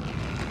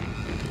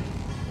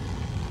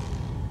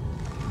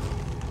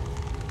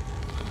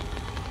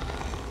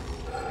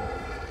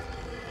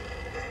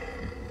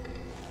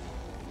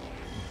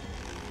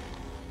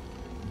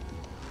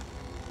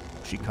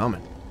 She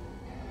coming.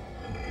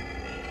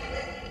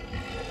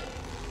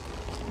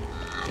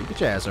 Get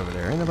your ass over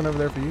there. Ain't nothing over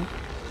there for you.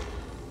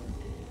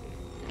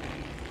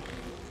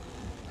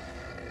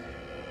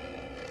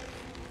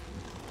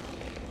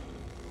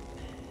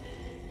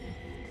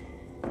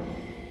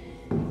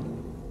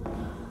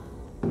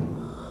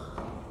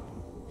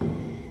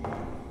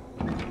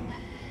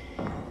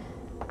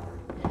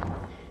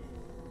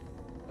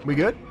 We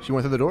good? She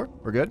went through the door?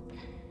 We're good?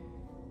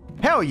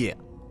 Hell yeah!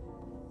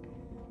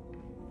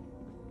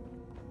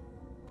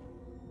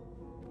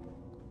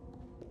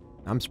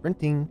 I'm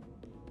sprinting.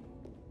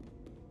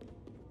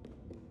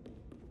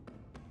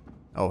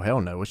 Oh,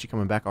 hell no. Was she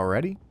coming back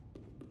already?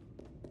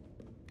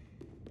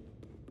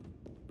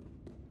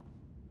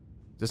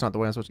 this not the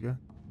way I'm supposed to go?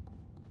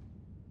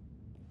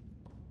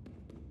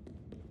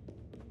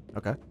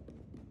 Okay.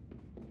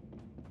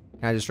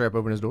 Can I just straight up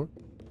open his door?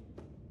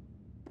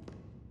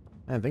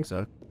 I didn't think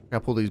so. Can I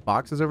pull these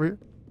boxes over here?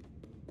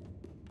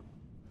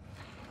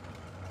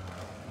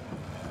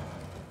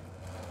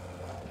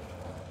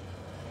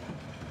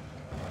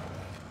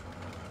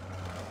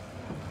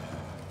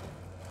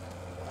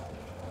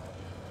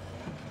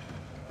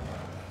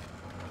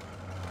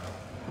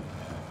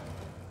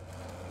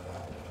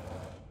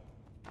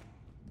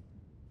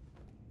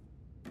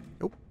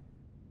 Nope.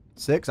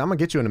 6. I'm gonna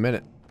get you in a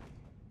minute.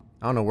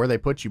 I don't know where they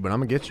put you, but I'm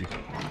gonna get you.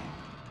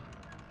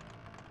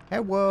 Hey,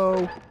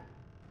 whoa.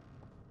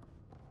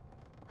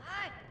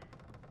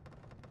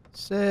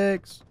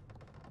 6.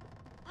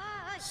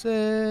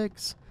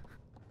 6.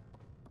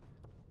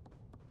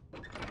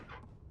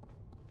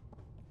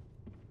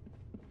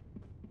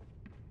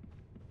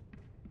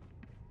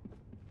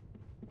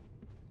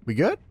 We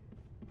good?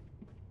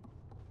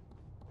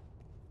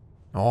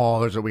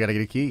 Oh, we gotta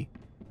get a key.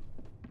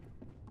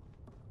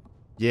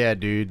 Yeah,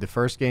 dude, the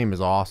first game is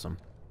awesome.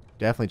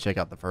 Definitely check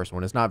out the first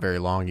one. It's not very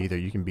long either.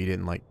 You can beat it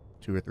in like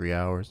 2 or 3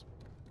 hours.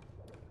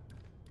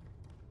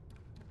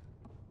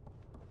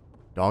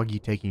 Doggy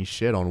taking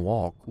shit on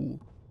wall. Cool.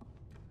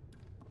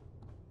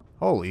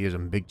 Holy, here's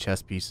some big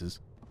chess pieces.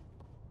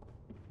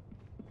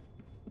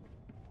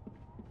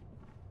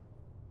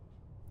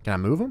 Can I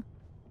move them?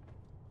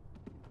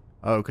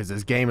 Oh, because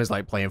this game is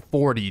like playing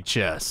 4D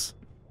chess.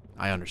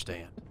 I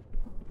understand.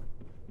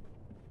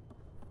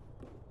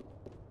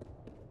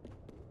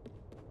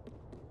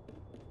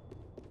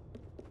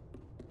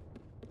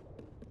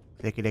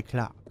 Clickety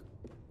clock.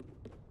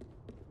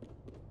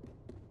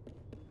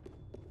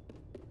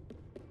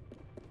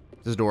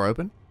 Is this door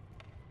open?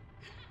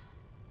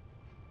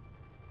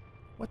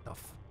 What the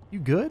f... You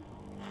good?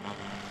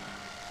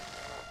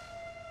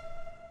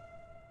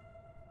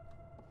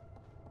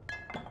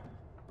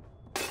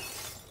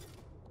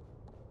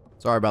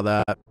 Sorry about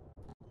that.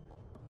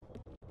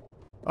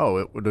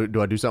 Oh,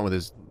 do I do something with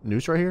this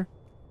noose right here?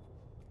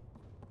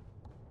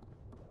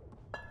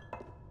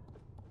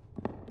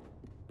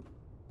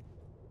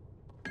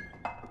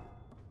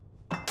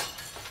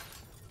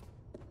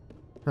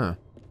 Huh.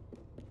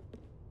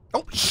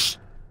 Oh, shh!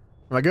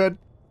 Am I good?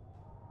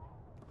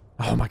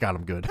 Oh my god,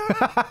 I'm good.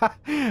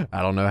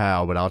 I don't know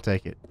how, but I'll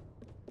take it.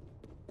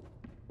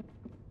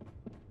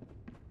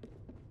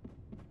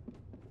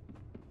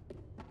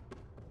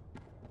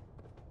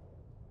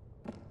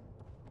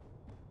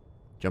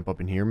 Jump up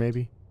in here,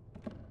 maybe?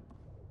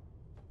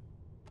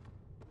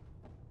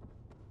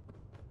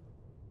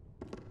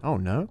 Oh,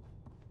 no?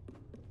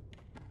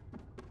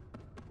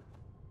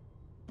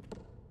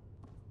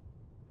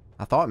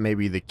 I thought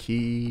maybe the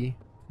key...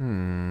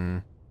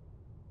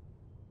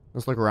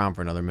 Let's look around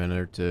for another minute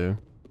or two.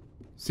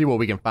 See what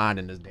we can find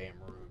in this damn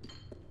room.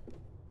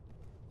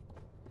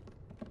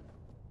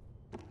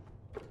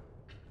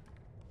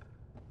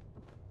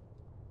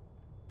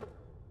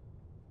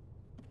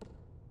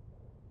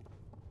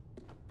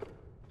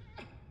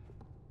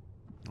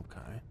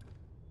 Okay.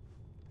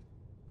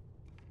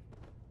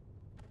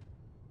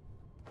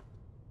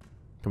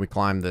 Can we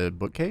climb the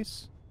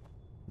bookcase?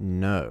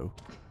 No.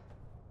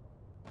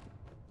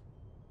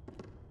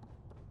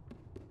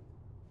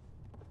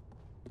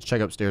 Let's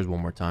check upstairs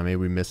one more time. Maybe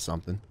we missed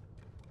something.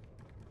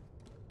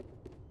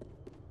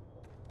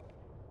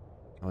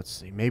 Let's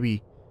see.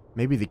 Maybe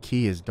the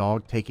key is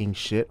dog taking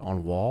shit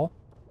on wall?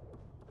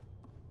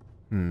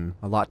 A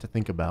lot to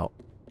think about.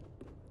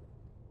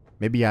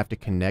 Maybe I have to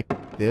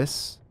connect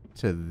this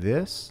to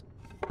this?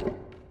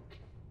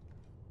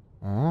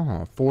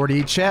 Oh,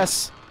 4D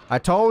chess. I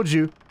told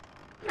you.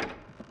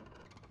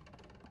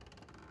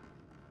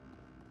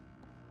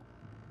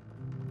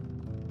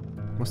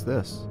 What's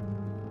this?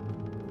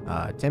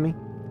 Timmy?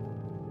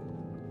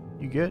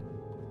 You good?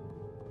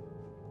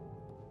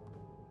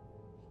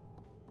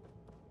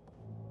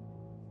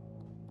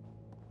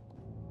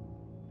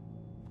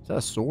 Is that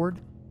a sword?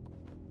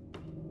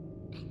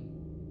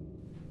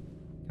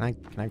 Can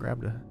I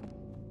grab the... Can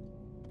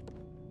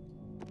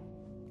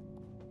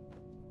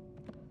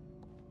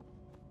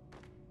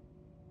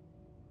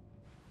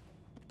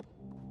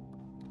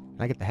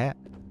I get the hat?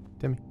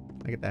 Timmy,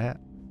 can I get the hat?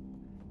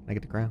 Can I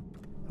get the crown?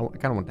 I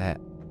kind of want the hat.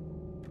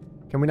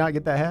 Can we not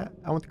get that hat?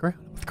 I want the crown.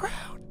 I want the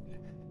crown.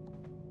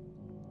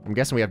 I'm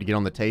guessing we have to get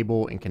on the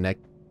table and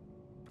connect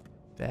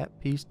that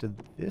piece to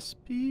this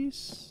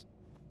piece?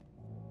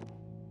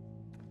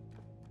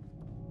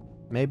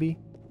 Maybe?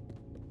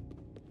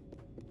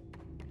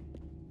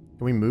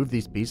 Can we move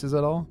these pieces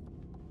at all?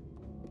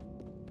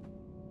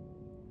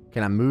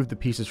 Can I move the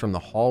pieces from the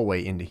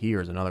hallway into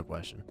here is another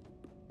question.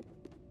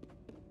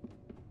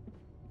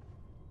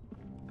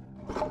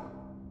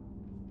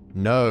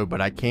 No,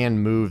 but I can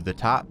move the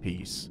top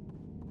piece.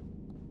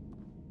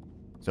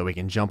 So we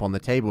can jump on the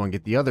table and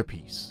get the other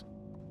piece.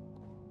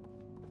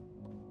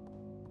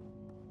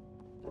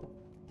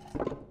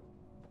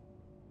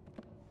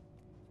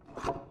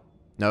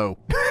 No.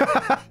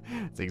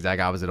 It's the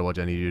exact opposite of what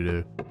I need you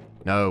to do.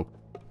 No.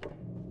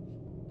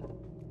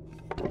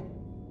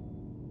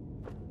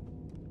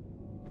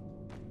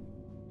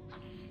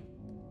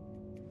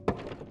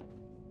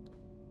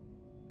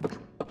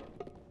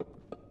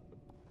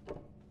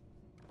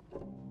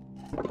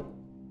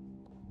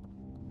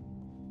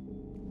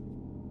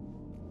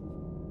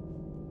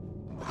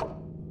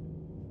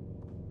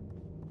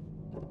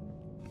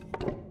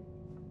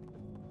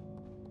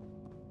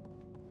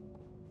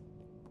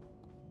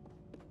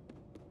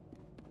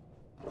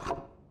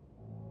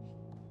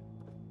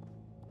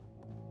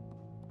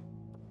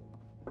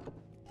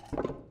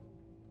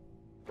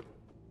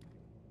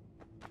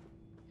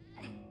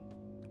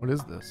 What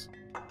is this?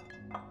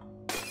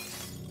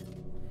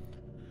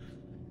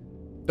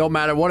 Don't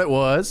matter what it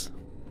was.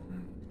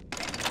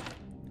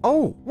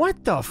 Oh,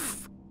 what the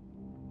f...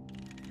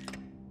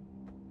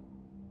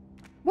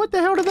 What the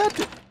hell did that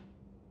do?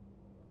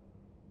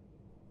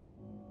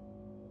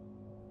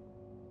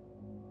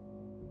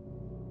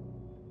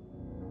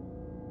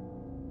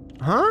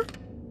 Huh?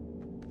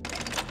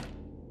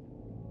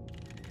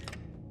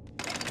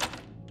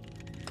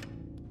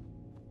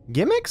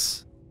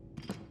 Gimmicks?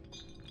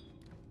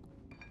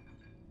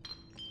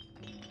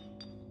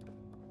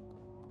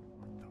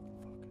 What the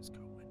fuck is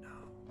going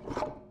on?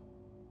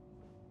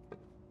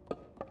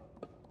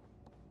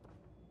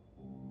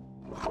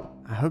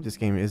 I hope this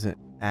game isn't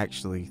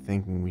actually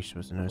thinking we're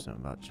supposed to know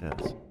something about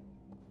chess.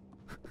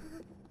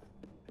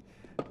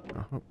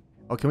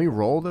 Oh, can we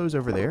roll those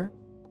over there?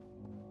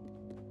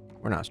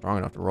 We're not strong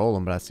enough to roll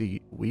them, but I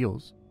see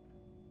wheels.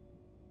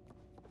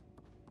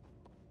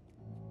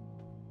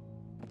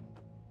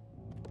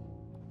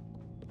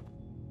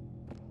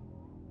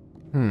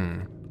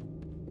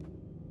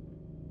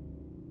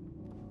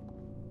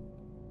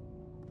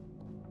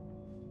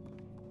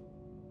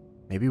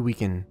 Maybe we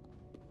can...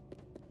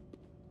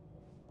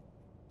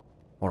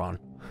 Hold on.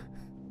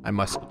 I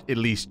must at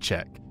least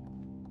check.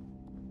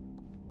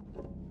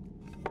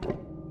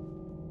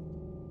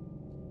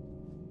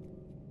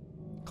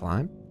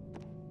 Climb?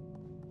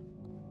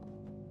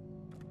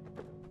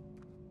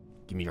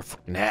 Give me your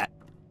fucking hat.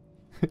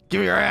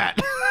 Give me your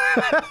hat.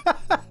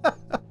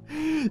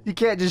 You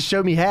can't just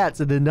show me hats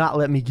and then not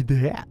let me get the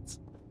hats.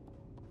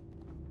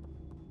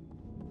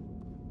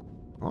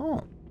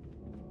 Oh.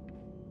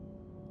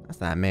 That's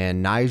that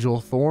man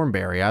Nigel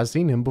Thornberry. I've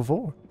seen him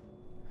before.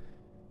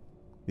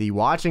 The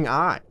watching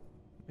eye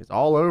is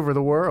all over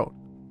the world.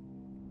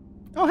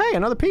 Oh, hey,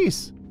 another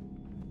piece.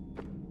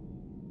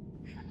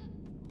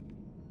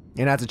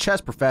 And as a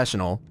chess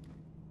professional,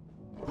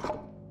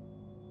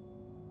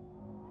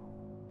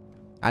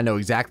 I know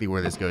exactly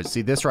where this goes.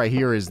 See, this right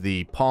here is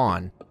the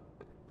pawn,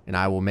 and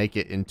I will make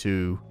it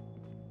into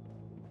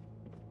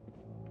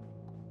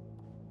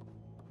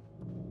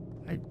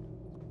a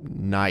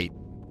knight.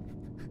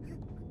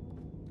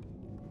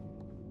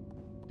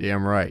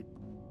 Damn right.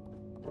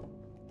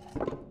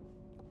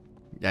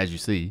 As you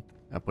see,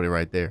 I put it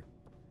right there.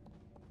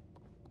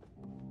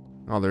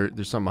 Oh,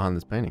 there's something behind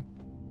this painting.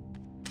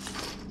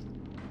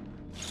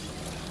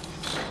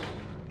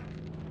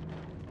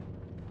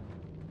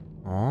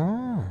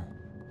 Oh.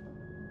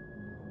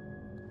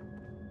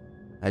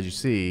 As you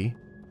see,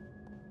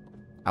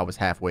 I was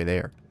halfway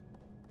there.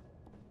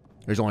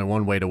 There's only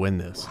one way to win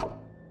this,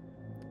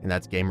 and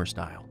that's gamer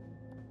style.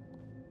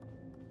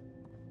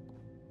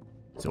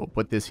 So we'll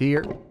put this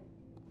here.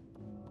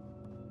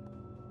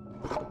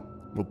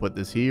 We'll put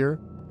this here.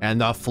 And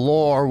the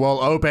floor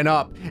will open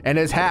up, and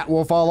his hat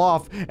will fall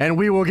off, and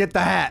we will get the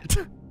hat.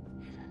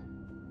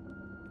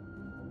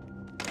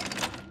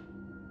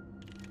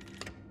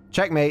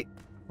 Checkmate,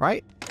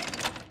 right?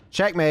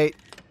 Checkmate,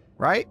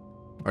 right?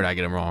 Or did I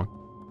get him wrong?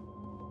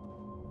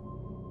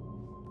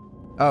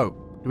 Oh,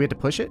 do we have to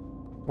push it?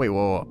 Wait,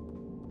 whoa, whoa.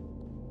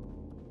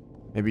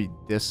 Maybe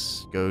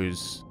this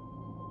goes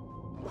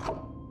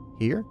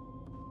here?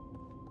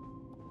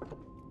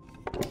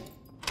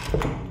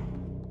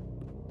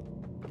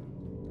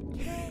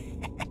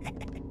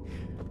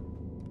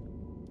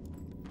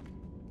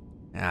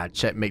 Ah,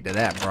 checkmate to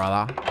that,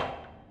 brother.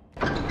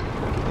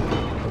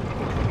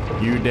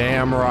 You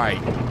damn right.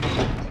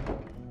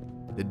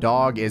 The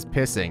dog is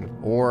pissing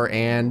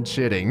and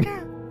shitting.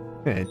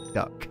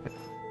 Duck.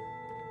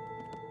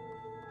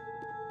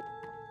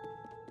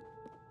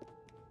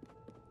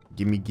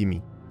 Gimme,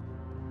 gimme.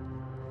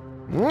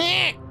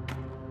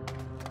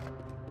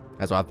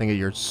 That's what I think of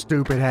your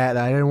stupid hat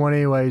that I didn't want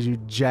anyways, you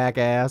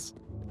jackass.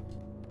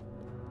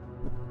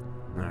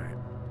 Alright.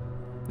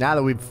 Now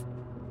that we've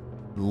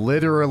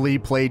literally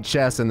played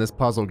chess in this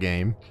puzzle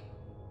game.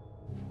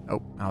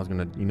 Oh, I was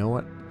gonna, you know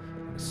what?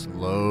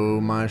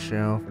 Slow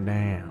myself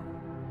down.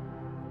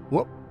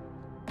 Whoop.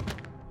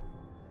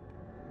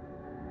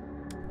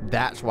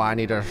 That's why I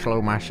need to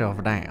slow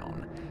myself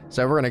down.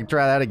 So we're gonna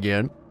try that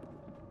again.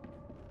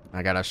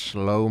 I gotta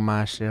slow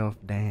myself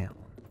down.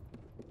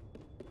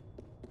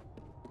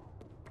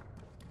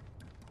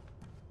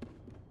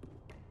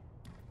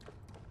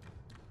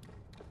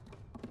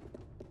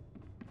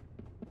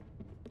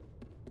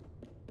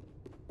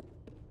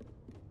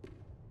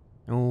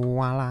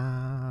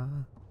 Voila.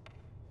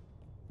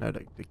 No,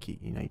 the key.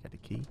 You know you got the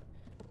key.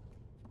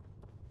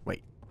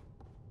 Wait.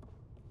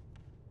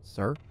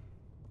 Sir?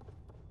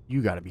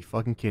 You gotta be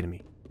fucking kidding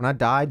me. When I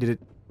died, did it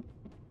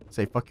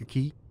say fuck your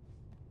key?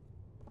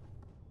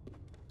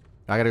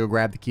 I gotta go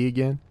grab the key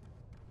again?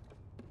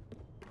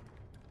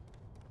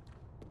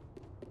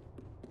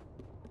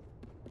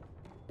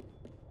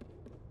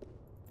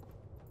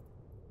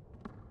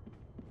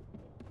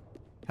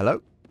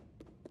 Hello?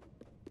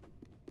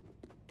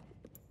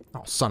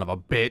 Oh, son of a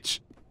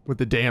bitch. With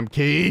the damn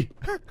key.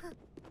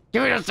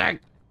 Give me a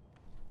sec.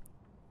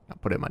 I'll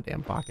put it in my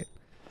damn pocket.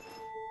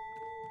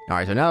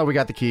 Alright, so now that we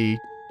got the key.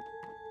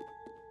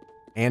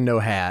 And no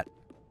hat.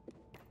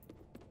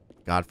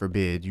 God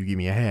forbid you give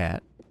me a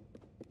hat.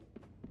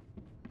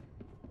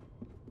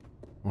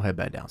 We'll head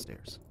back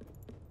downstairs.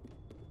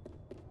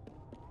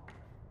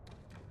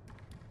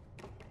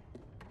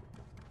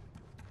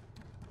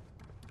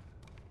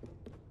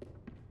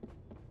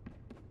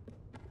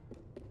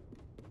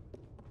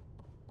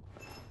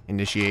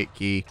 Initiate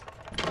key.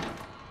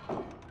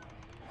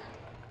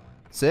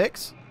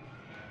 6?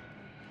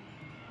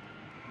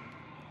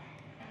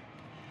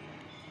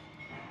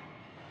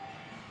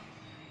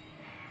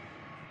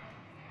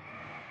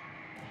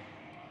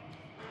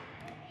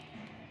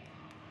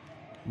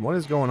 What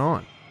is going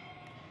on?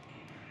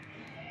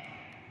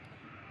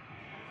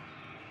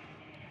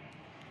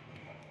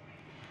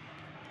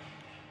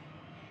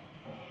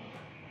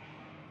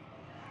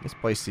 This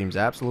place seems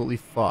absolutely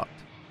fucked.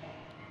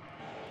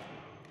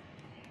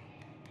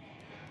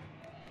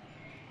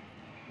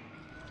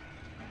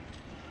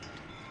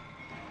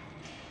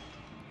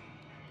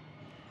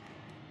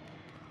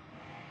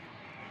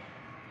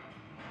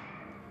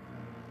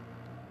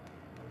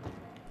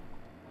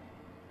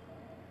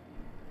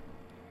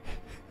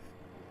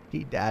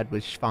 He died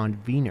with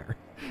Schwan Wiener.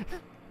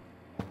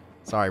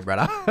 Sorry,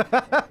 brother.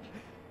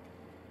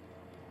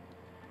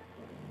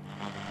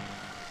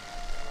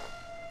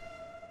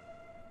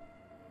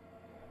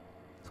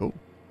 Cool.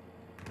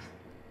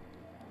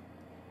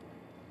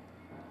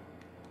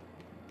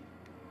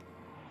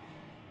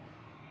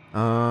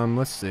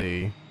 Let's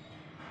see.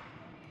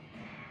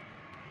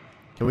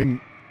 Can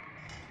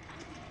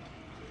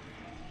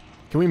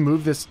we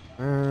move this?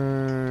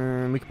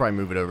 We could probably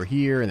move it over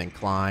here and then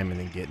climb and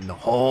then get in the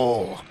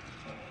hole.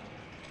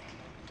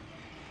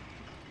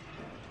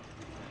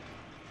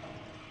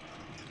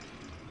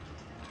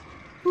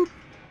 Boop.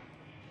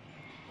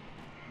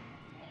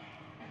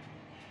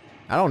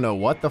 I don't know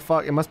what the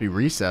fuck. It must be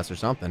recess or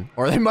something.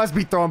 Or they must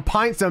be throwing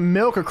pints of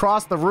milk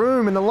across the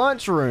room in the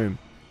lunchroom.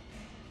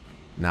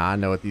 Nah, I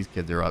know what these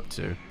kids are up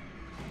to.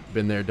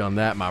 Been there, done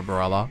that, my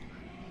brother.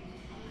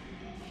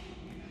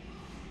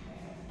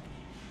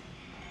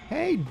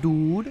 Hey,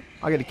 dude.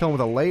 I gotta kill him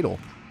with a ladle.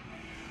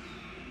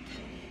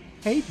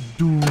 Hey,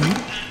 dude.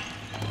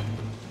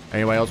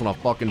 Anybody else want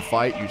to fucking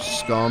fight, you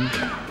scum?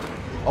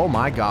 Oh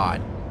my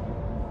god.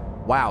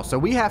 Wow, so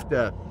we have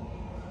to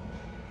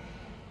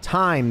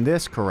time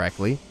this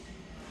correctly,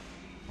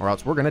 or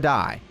else we're gonna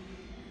die.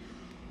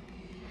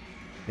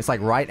 It's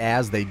like right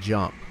as they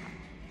jump.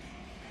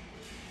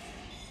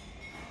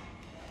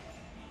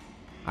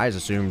 I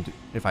just assumed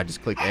if I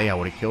just clicked A, I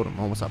would have killed him.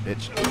 Oh, what's up,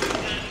 bitch?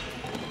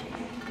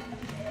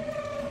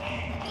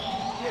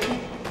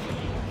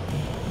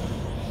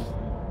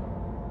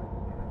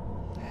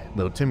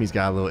 Little Timmy's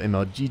got a little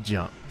MLG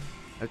jump.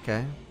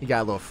 Okay. He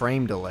got a little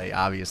frame delay,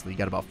 obviously. You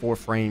got about 4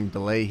 frame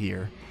delay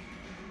here.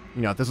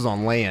 You know, if this was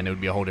on land, it would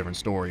be a whole different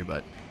story,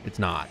 but it's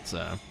not,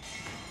 so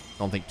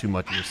don't think too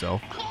much of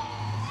yourself.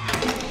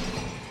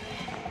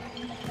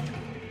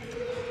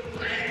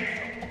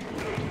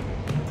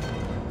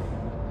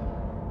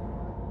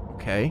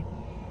 Okay.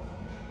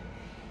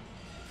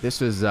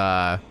 This is,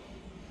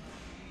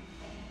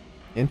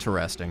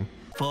 interesting.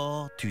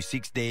 4 to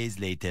 6 days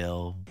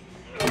later.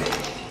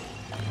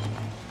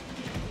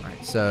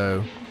 Alright,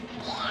 so...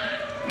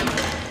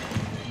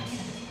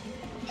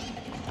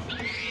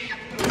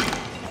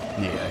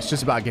 yeah, it's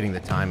just about getting the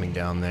timing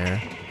down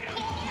there.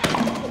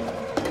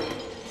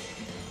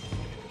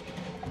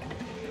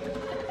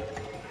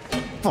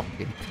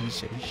 Fucking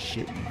piece of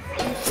shit.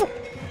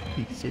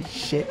 Piece of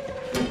shit.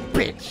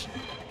 Bitch!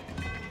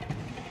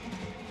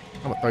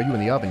 I'm gonna throw you in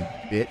the oven,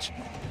 bitch.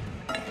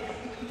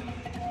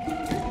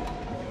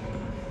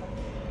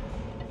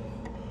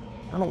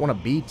 I don't want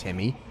to be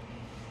Timmy.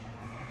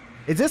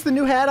 Is this the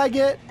new hat I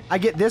get? I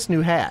get this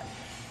new hat.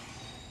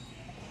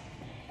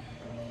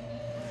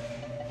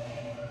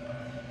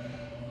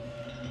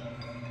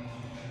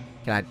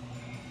 Can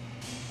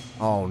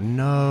I... oh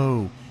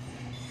no.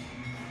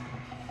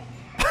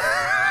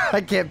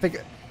 I can't pick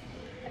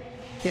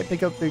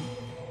up the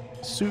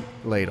soup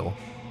ladle.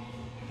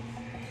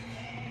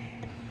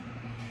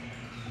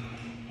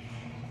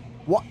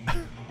 What?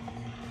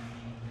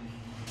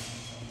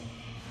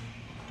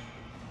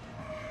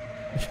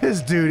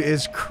 This dude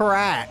is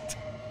cracked.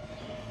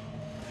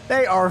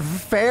 They are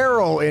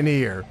feral in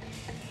here.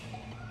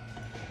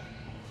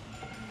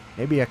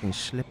 Maybe I can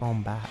slip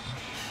on by.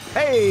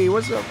 Hey,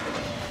 what's up?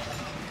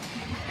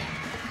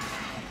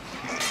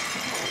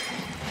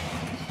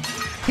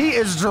 He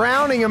is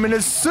drowning him in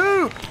his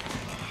soup.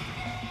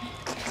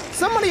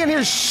 Somebody in here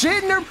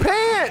shitting their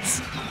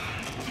pants.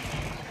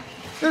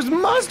 There's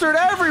mustard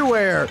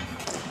everywhere.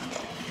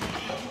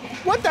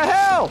 What the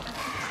hell?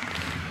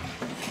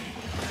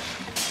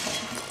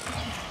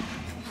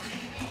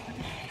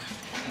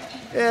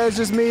 Yeah, it's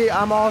just me.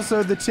 I'm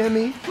also the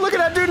Timmy. Look at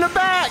that dude in the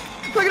back.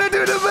 Look at that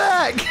dude in the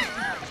back.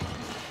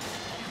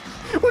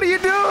 What are you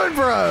doing,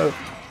 bro?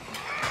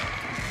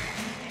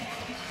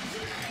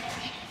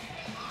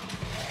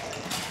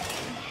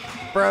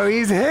 Bro,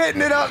 he's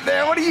hitting it up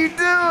there. What are you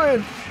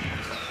doing?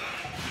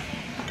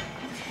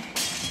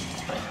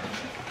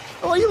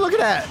 What are you looking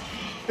at?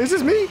 Is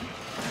this me?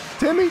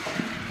 Timmy?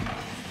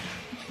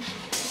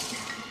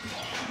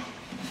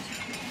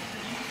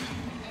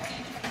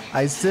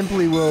 I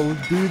simply will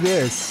do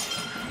this.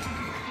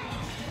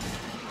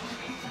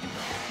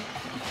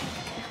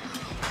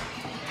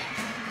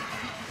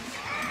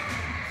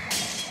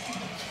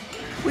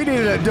 We need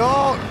an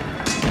adult.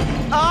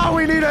 Oh,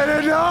 we need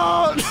an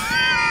adult.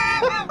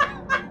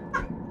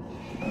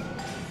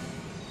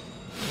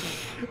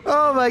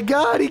 Oh my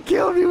God, he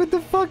killed me with the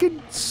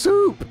fucking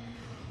soup.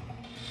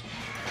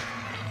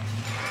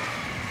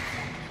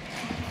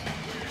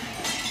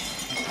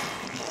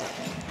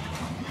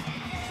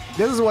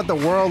 This is what the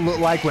world looked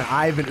like when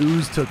Ivan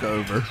Ooze took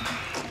over.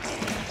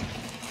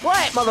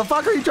 What,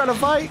 motherfucker? Are you trying to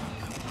fight?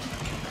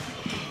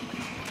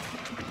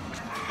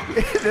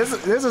 This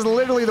is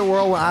literally the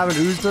world when Ivan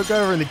Ooze took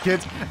over, and the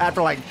kids,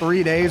 after like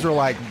 3 days, were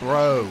like,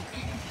 bro,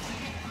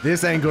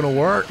 this ain't gonna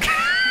work.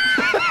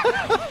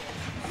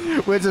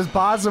 Which is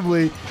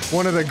possibly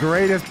one of the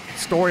greatest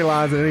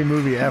storylines in any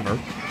movie ever.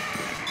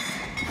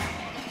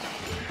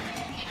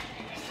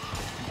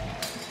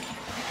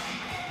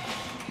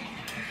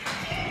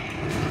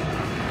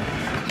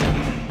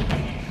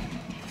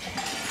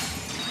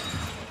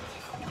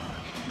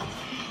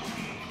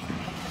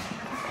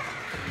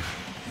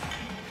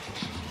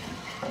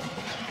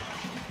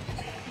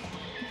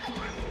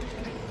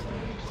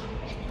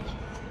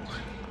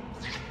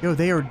 Yo,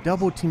 they are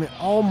double teaming.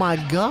 Oh my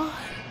God.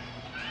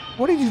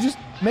 What did you just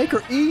make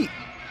her eat?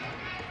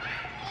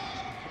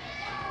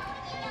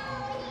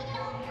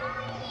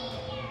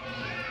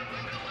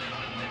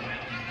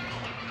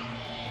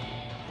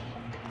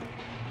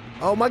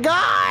 Oh my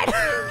God.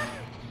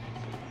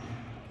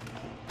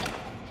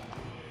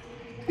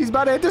 He's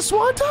about to hit the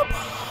Swanton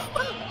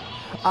bomb.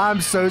 I'm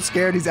so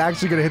scared he's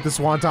actually going to hit the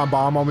Swanton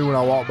bomb on me when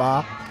I walk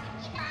by.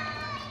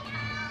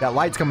 That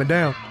light's coming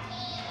down.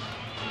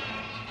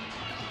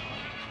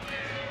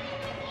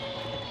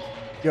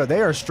 Yo,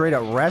 they are straight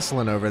up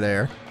wrestling over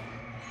there.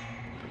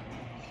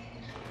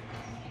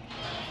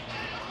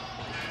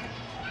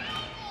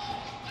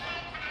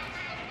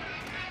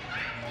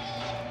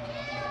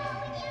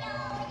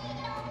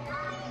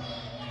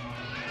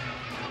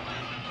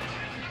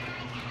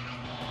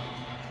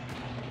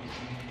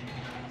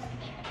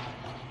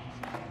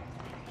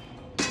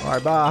 All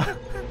right, bye.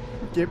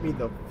 Get me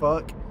the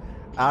fuck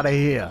out of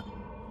here.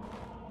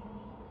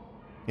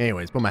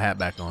 Anyways, put my hat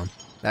back on.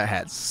 That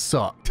hat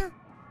sucked.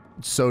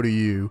 So do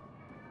you.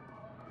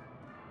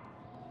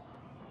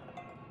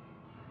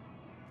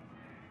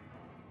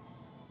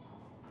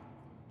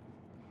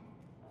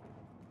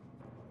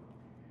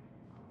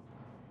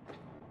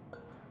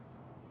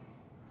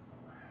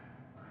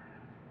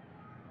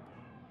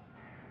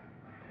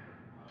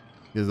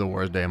 This is the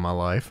worst day of my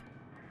life.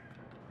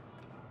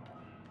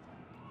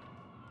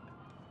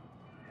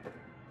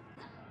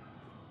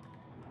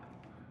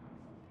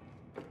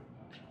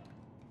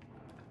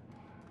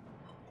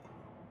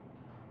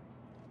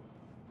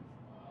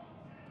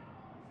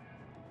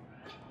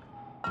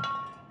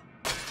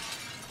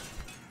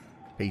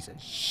 Piece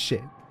of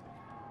shit.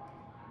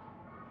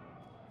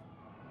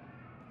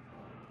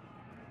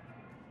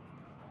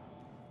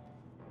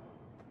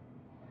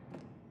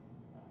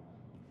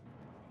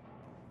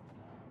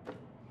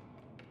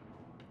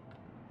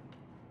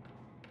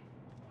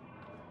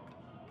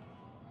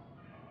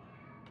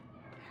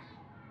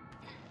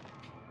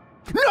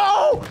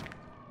 No!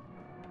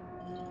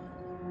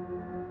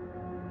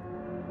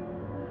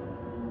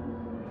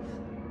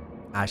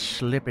 I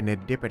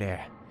slippity-dippity.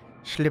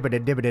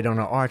 Slippity-dippity on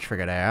the arch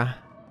figure there.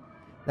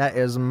 That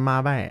is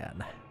my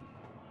bad.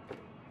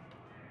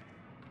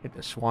 Hit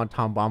the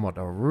Swanton bomb on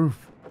the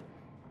roof.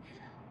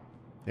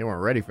 They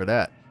weren't ready for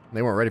that.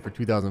 They weren't ready for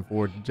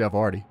 2004 Jeff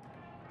Hardy.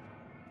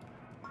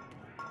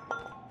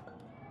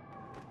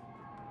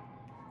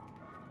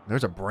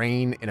 There's a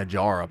brain in a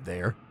jar up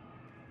there.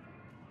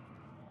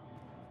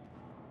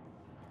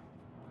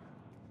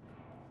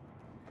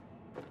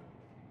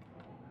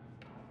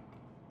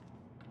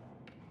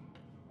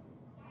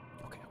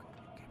 Okay.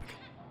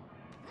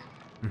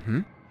 Mm-hmm.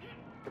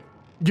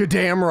 You're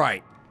damn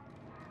right.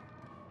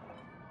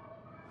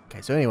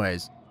 Okay, so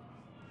anyways,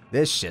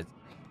 this shit,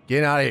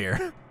 get out of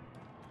here.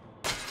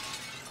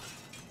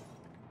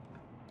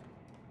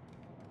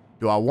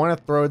 Do I want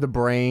to throw the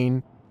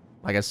brain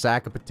like a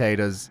sack of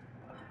potatoes?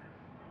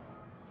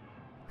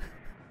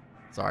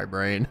 Sorry,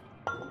 brain.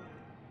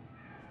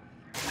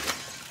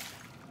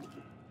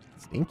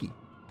 Stinky.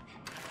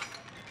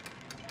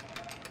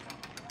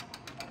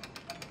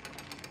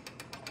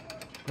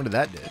 What did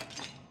that do?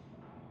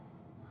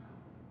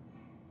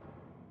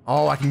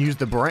 Oh, I can use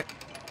the brain.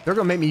 They're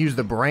gonna make me use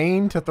the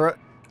brain to throw.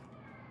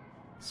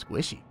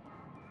 Squishy.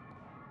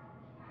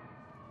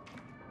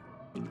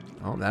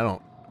 Oh, that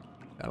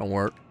don't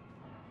work.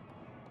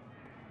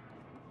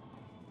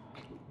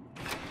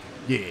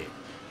 Yeah.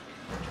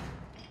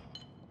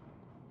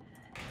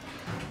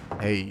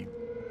 Hey,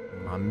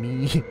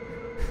 mommy.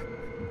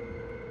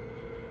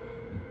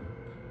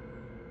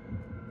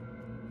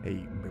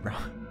 Hey, bro.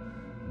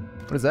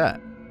 What is that?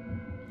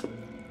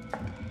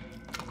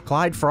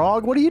 Clyde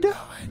Frog, what are you doing?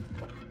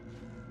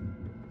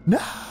 No.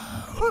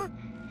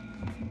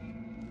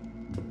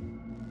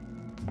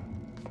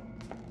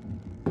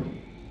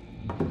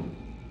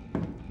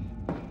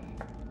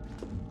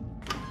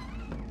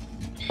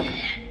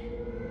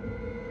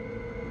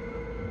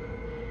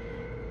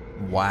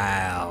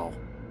 Wow.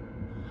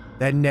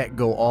 That neck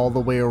go all the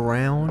way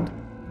around?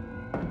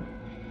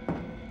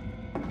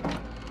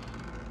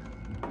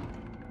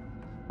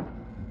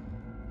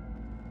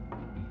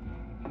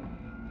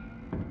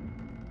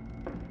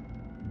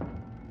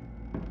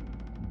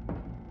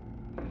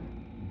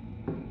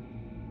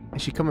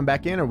 Is she coming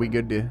back in, or are we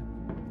good to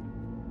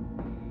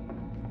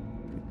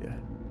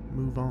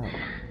move on?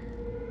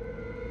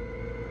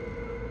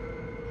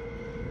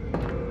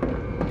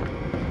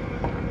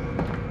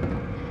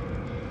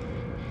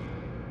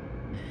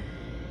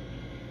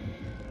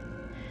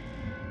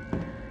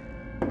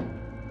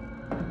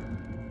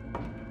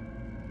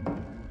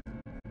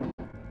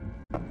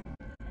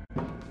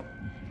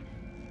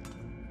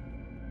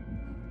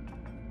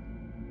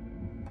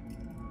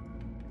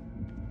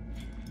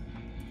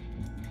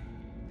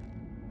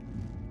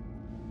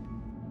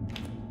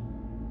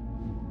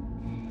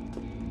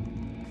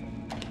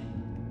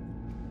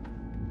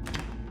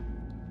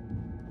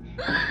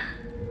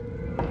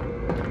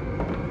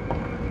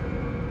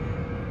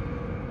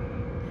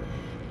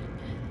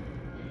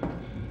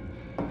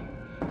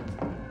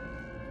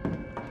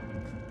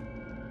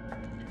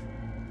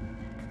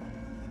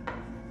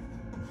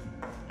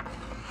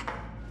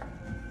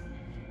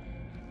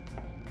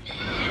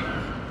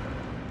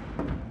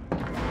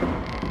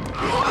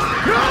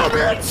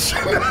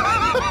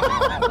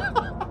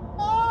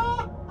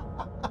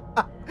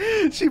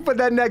 She put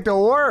that neck to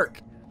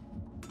work.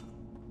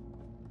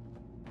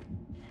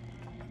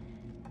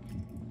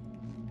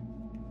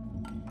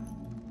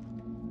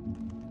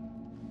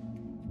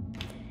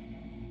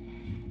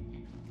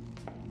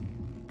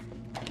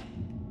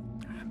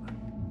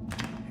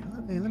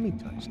 Hey, let me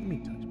touch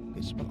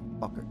this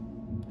motherfucker.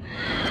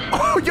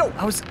 Oh, yo,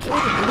 it was a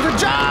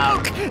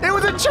joke! It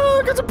was a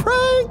joke! It's a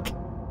prank!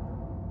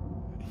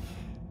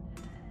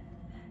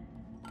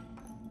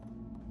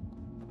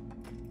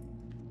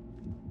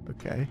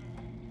 Okay.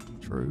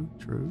 True.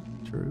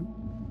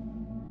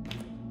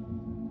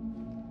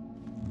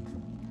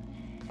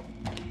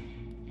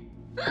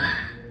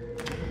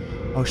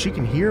 Oh, she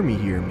can hear me.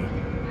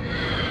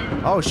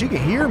 Oh, she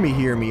can hear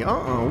me.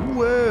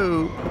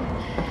 Whoa.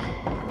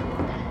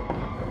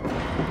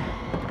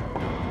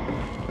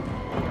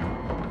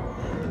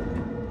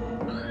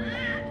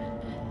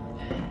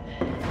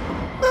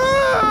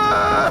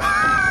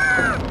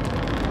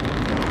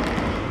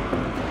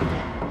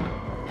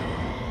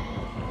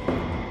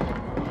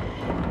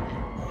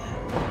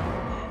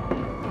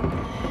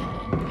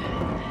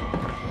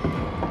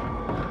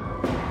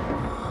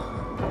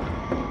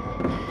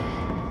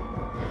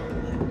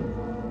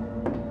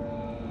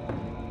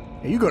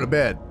 You go to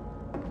bed.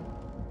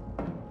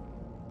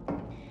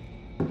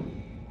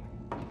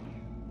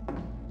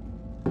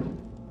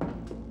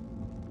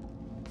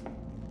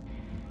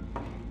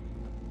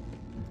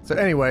 So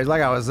anyways,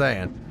 like I was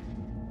saying.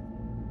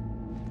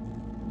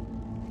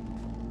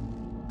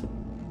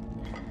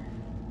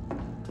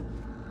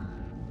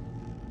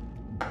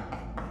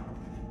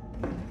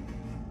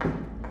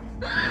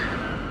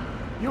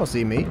 You don't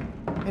see me.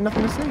 Ain't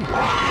nothing to see.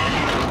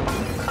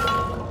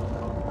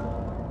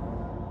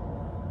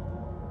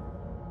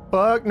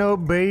 Fuck no,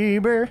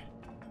 baby.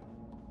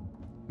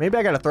 Maybe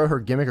I gotta throw her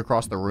gimmick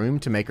across the room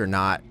to make her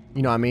not,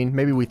 you know what I mean?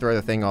 Maybe we throw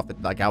the thing off the,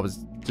 like I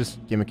was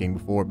just gimmicking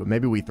before, but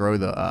maybe we throw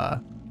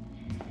the,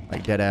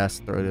 like dead ass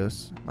throw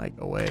this, like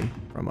away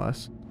from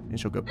us, and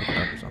she'll go pick it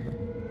up or something.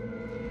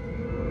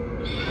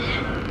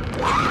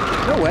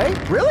 No way,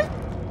 really?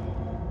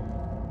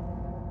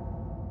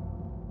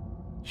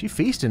 She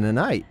feasting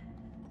tonight.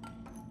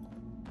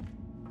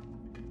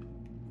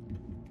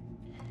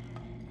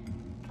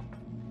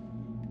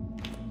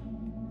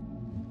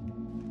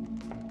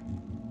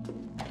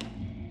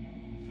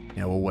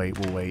 Yeah, we'll wait.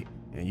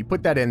 Yeah, you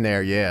put that in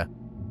there, yeah.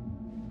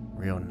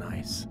 Real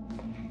nice.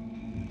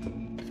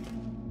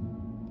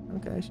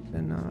 Okay, she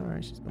said no.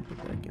 Alright, she's gonna put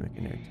that gimmick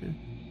in there too.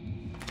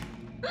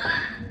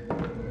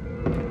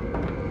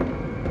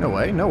 No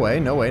way.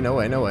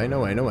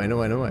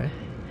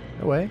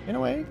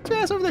 Get your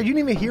ass over there. You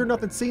didn't even hear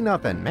nothing, see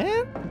nothing,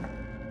 man.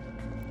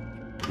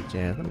 Get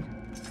your ass. Let me.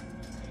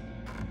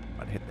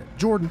 About to hit that.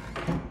 Jordan.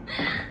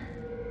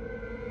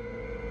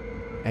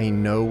 Ain't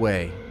no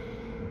way.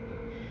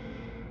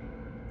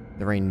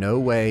 There ain't no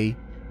way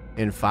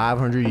in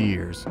 500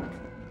 years.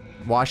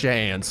 Wash your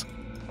hands.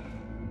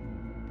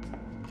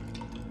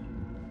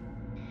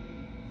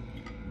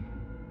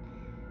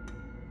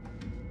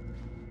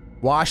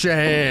 Wash your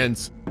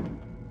hands.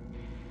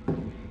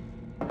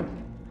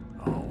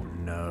 Oh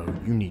no,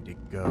 you need to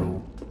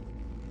go.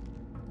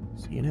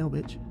 See you now,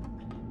 bitch.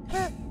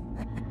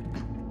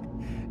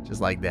 Just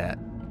like that.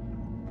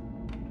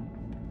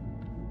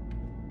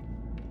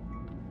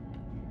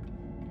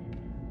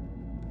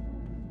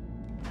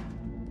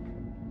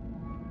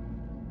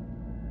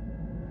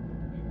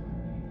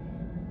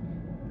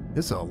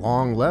 This is a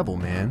long level,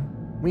 man.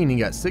 We ain't even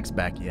got 6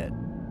 back yet.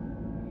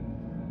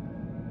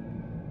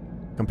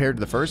 Compared to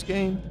the first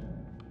game?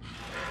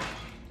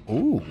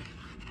 Ooh.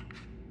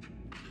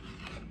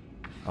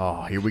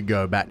 Oh, here we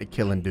go. Back to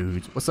killing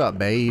dudes. What's up,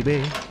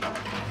 baby?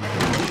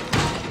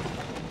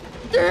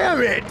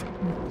 Damn it!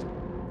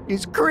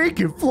 He's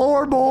creaking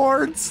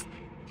floorboards.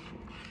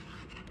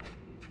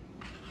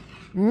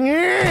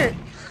 Yeah.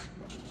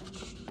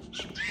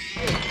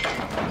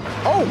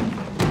 Oh!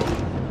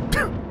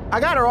 I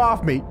got her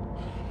off me.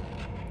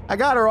 I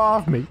got her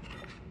off me.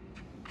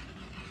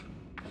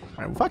 All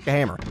right, well, fuck the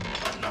hammer.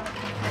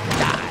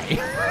 Die.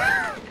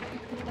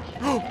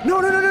 No,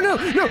 no, no, no, no,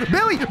 no!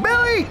 Billy!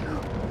 Billy!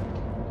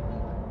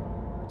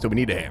 So we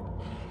need a hammer.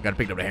 Gotta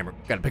pick up the hammer.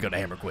 Gotta pick up the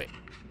hammer quick.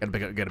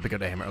 Gotta pick up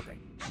the hammer. Okay.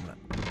 I'm gonna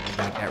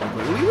make that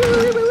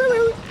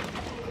real quick.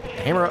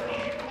 Hammer up.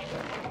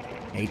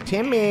 Hey,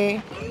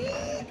 Timmy.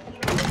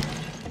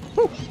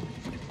 Woo.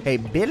 Hey,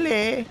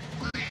 Billy.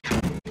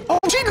 Oh,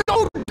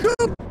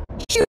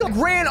 she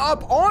ran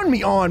up on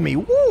me.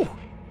 Woo.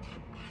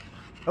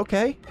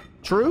 Okay.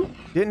 True.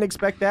 Didn't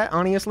expect that,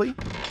 honestly.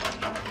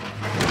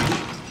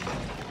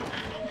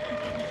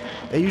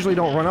 They usually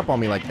don't run up on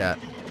me like that.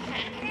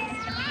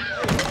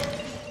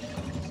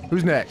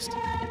 Who's next?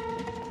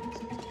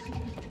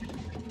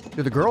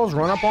 Do the girls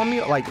run up on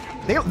me? Like,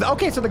 they,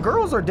 okay, so the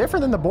girls are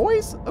different than the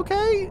boys?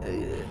 Okay.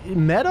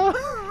 Meta?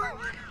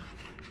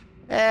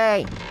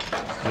 Hey.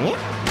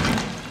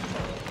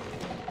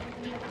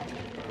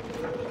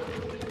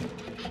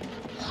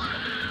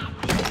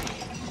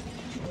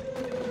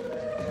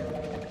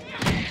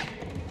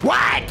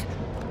 What?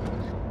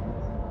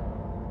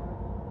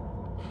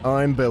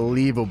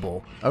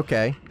 Unbelievable.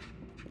 Okay.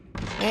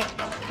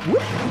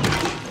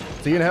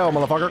 See you in hell,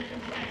 motherfucker.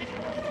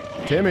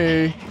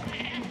 Timmy.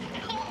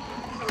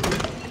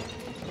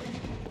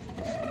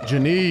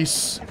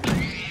 Janice.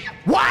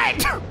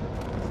 What?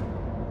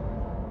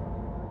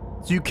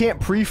 So you can't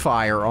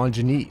pre-fire on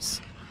Janice.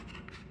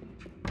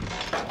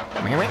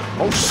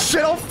 Oh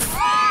shit, oh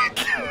fuck!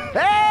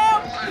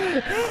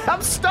 Help!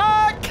 I'm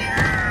stuck!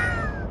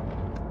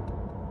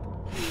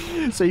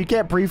 So you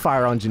can't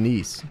pre-fire on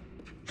Janice.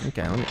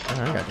 Okay, I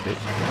got the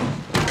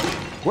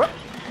bitch. Whoop!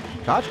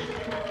 Dodge.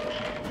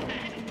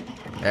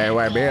 Hey,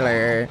 wait,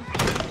 Billy.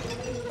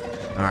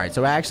 Alright,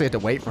 so I actually have to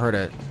wait for her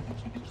to...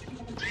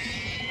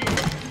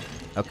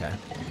 Okay.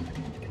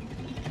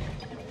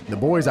 The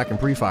boys I can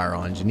pre-fire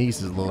on.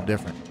 Janice is a little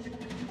different.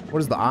 What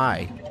is the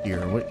eye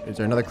here? What, is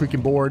there another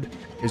creaking board?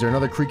 Is there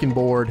another creaking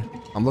board?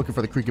 I'm looking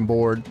for the creaking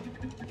board.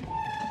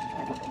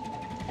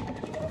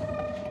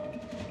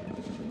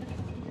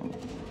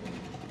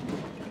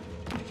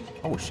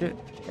 Oh, shit.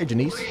 Hey,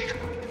 Janice.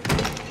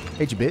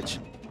 Hey, you bitch.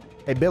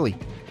 Hey, Billy.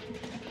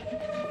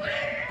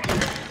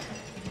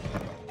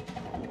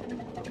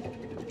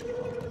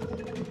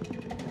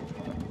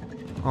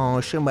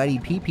 Oh, somebody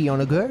pee-pee on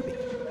the garbage.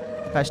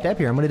 If I step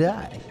here, I'm gonna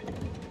die.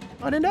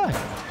 Oh, I didn't die.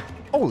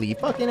 Holy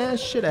fucking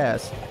ass, shit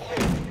ass.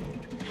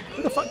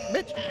 Who the fuck,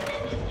 bitch?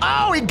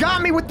 Oh, he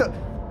got me with the...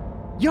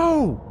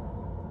 Yo!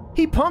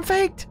 He pump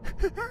faked?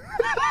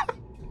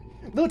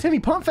 Little Timmy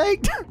pump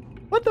faked?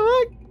 What the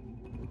fuck?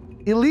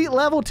 Elite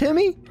level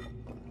Timmy?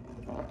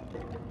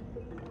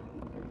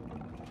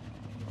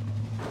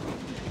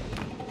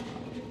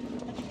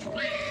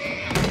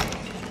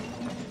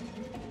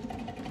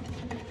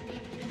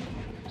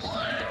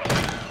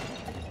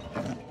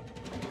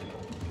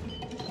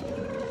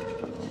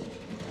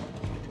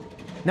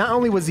 Not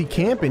only was he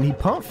camping, he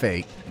pump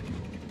faked.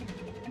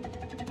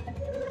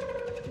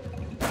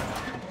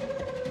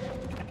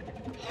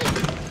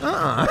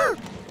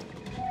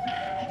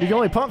 You can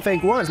only pump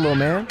fake once, little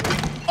man.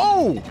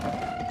 Oh!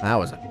 That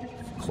was a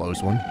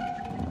close one.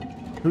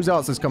 Who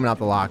else is coming out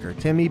the locker?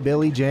 Timmy,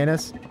 Billy,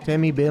 Janice?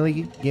 Timmy,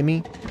 Billy,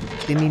 Gimme?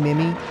 Timmy,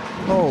 Mimmy?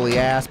 Holy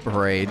ass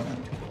parade.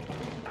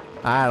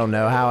 I don't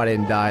know how I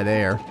didn't die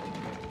there.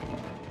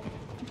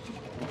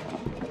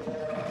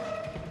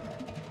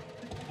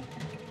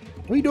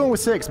 What are you doing with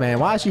 6, man?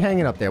 Why is she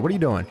hanging up there? What are you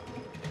doing?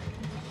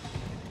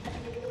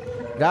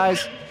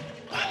 Guys.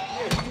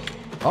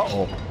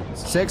 Uh-oh.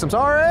 6, I'm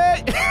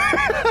sorry!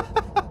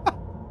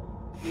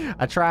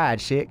 I tried,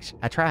 6.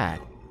 I tried.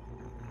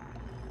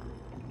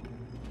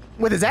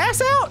 With his ass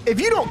out?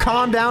 If you don't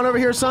calm down over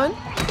here, son.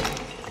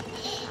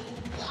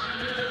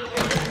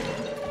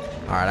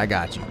 Alright, I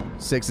got you.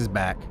 6 is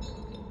back.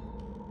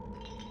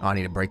 Oh, I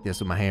need to break this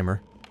with my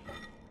hammer.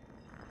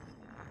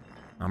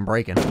 I'm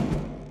breaking.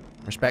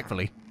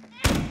 Respectfully.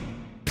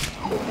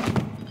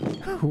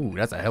 Ooh,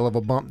 that's a hell of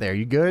a bump there.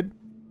 You good?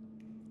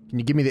 Can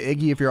you give me the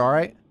Iggy if you're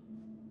alright?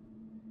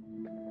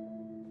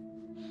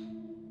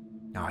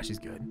 Oh, she's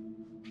good.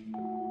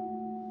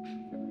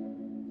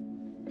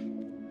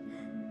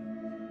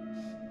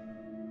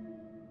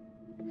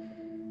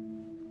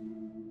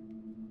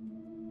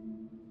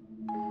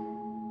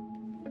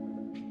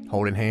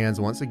 Holding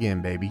hands once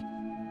again, baby.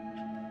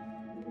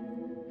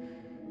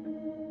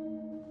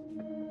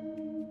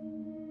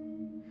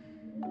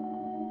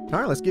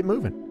 Alright, let's get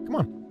moving. Come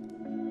on.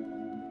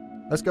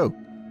 Let's go.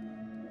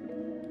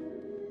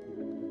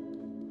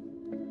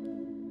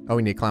 Oh,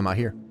 we need to climb out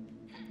here.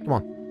 Come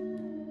on.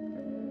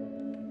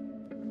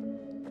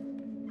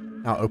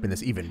 I'll open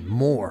this even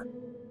more.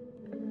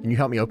 Can you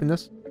help me open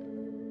this?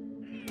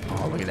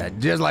 Oh, look at that.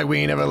 Just like we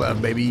ain't ever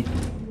left, baby.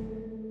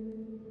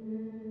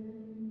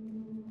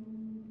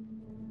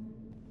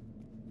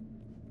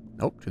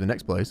 Nope, to the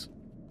next place.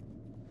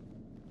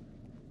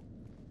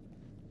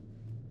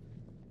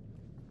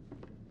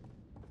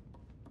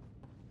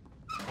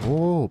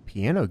 Oh,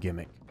 piano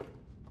gimmick.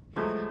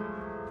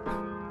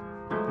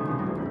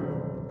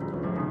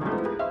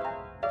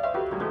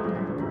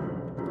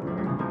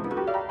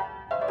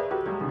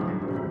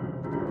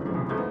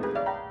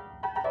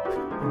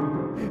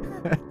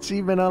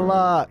 Achievement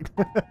unlocked.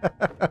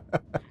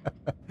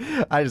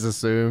 I just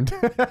assumed.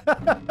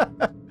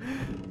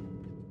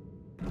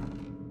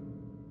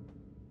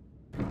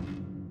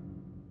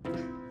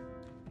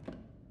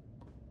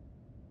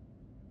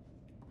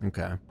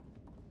 Okay.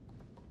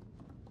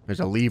 There's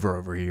a lever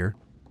over here.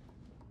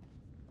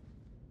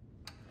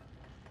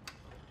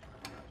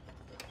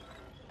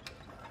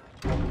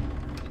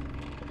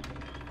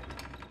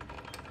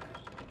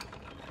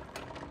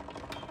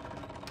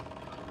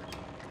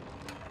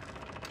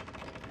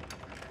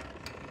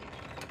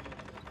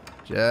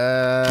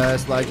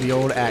 Just like the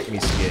old Acme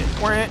skit.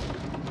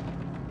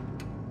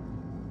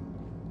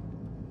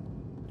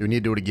 Do we need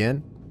to do it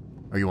again?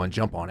 Or you want to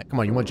jump on it? Come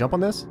on, you want to jump on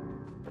this?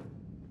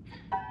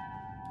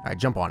 Alright,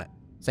 jump on it.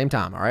 Same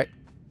time, alright?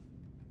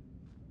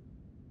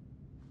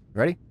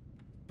 Ready?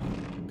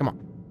 Come on.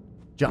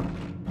 Jump.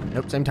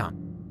 Nope, same time.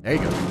 There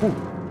you go. Ooh.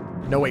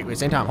 No, wait,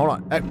 same time. Hold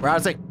on. Hey, we're out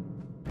of sync.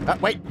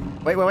 Wait.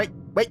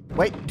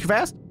 Too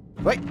fast?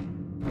 Wait.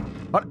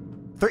 Hold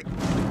on. 3.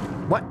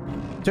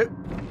 1, 2.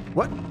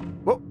 What?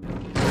 Whoa.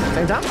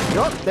 Same time?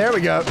 Go up. There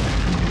we go.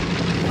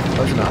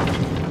 Close enough.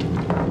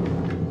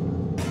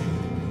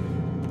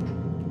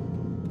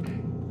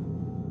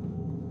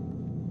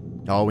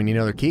 Oh, we need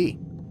another key.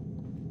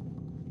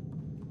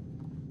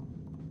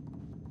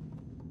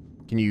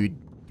 Can you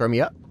throw me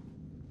up?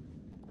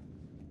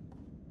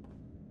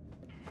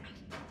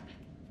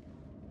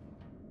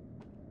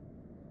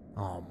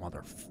 Oh,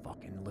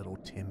 motherfucking little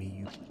Timmy,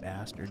 you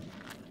bastard.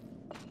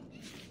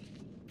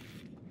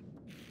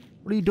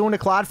 What are you doing to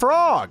Clyde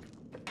Frog?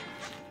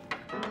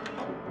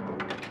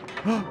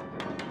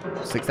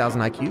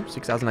 6,000 IQ,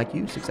 6,000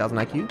 IQ, 6,000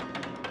 IQ.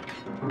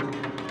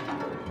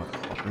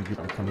 Motherfucker, you're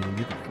gonna come in and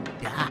you're gonna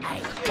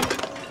die.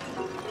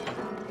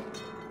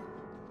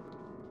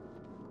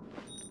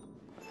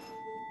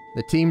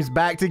 The team's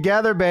back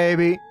together,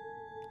 baby.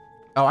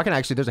 Oh, I can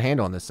actually, there's a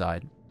handle on this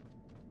side.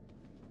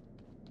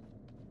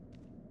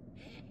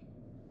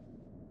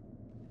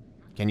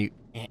 Can you,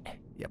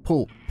 yeah,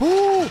 pull,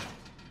 push.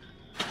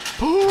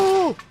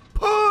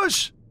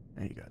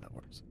 There you go, that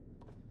works.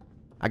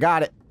 I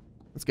got it.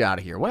 Let's get out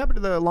of here. What happened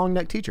to the long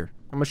neck teacher?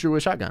 I'm gonna shoot with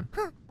a shotgun.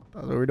 That's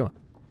what we're doing.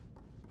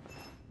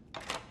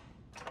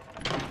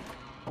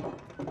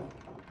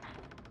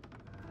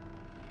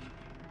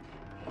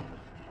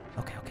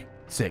 Okay.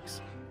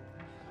 6.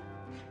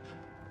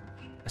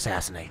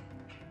 Assassinate.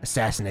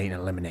 Assassinate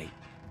and eliminate.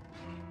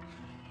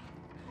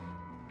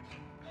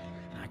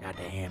 I got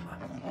the hammer.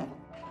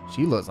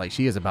 She looks like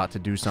she is about to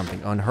do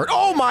something unheard.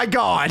 Oh my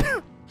god!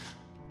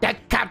 The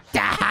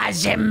Captain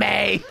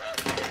Hajime!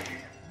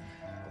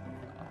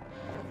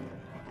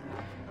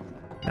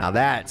 Now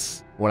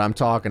that's what I'm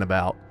talking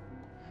about.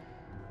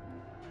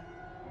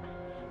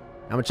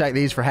 I'm gonna check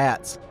these for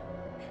hats.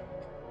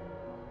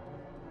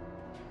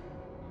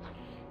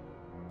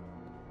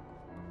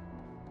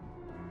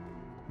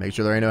 Make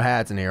sure there ain't no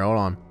hats in here. Hold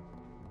on.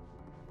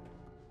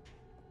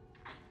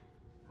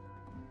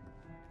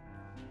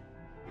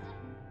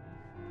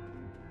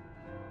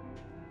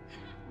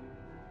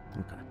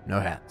 Okay, no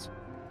hats.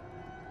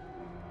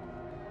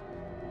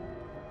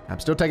 I'm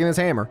still taking this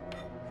hammer.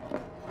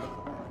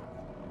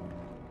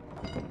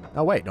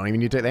 Oh wait, don't even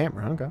need to take the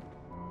hammer. Okay.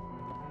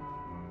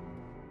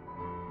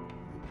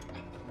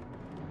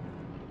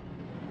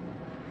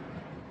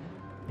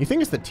 You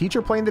think it's the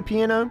teacher playing the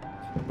piano?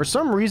 For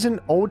some reason,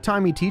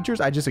 old-timey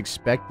teachers, I just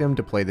expect them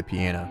to play the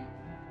piano.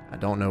 I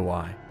don't know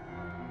why.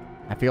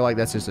 I feel like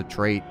that's just a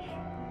trait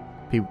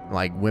people,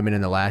 like women in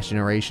the last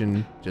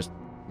generation just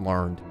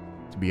learned,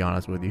 to be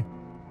honest with you.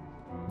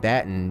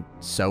 That and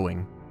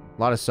sewing.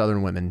 A lot of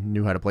Southern women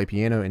knew how to play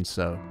piano and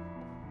sew.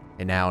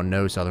 And now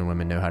no Southern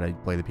women know how to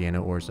play the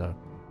piano or sew.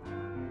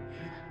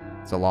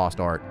 It's a lost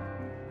art.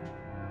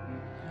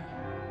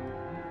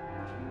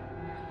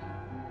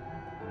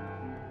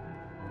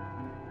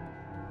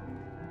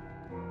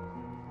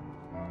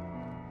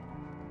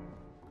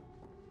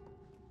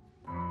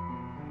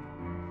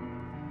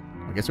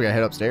 I guess we gotta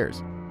head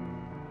upstairs.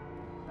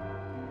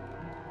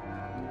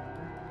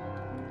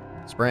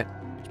 Sprint.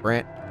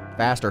 Sprint.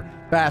 Faster.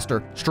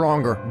 Faster.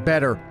 Stronger.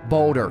 Better.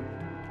 Bolder.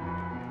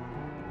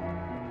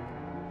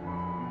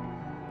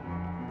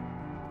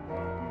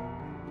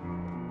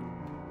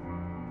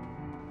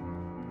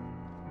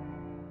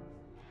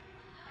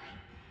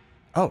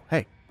 Oh,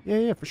 hey.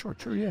 Yeah, for sure.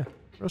 True, yeah.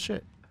 Real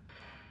shit.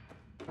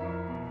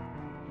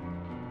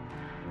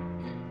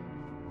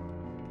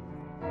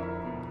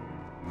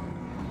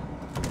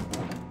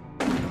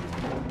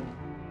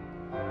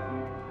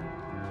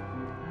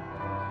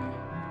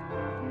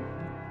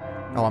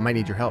 Oh, I might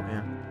need your help,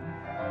 man.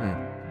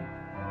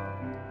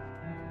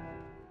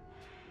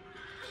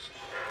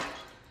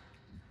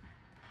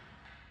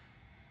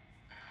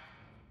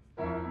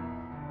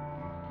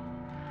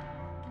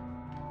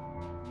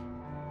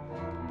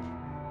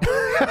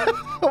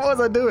 What was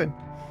I doing?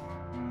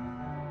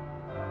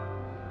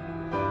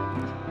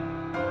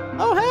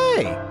 Oh,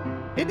 hey!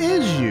 It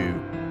is you,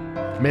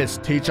 Miss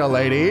Teacher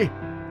Lady.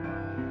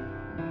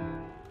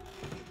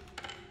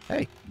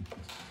 Hey.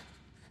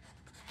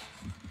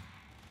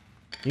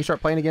 Can you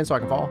start playing again so I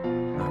can fall?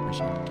 I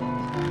appreciate it.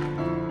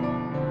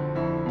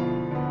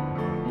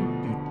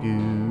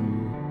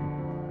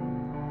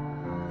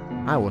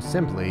 I will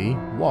simply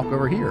walk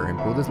over here and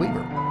pull this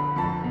lever.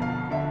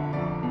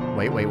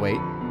 Wait.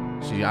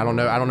 See, I don't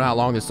know how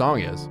long this song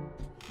is.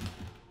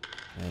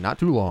 Not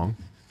too long.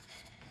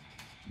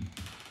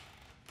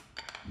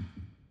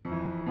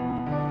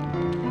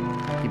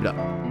 Keep it up.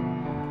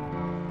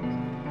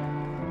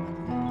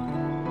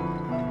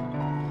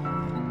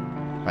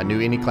 If I knew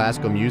any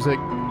classical music,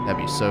 that'd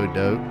be so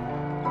dope.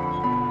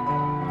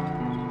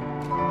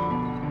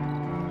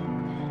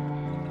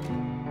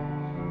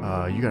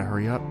 You gotta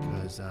hurry up,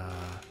 because,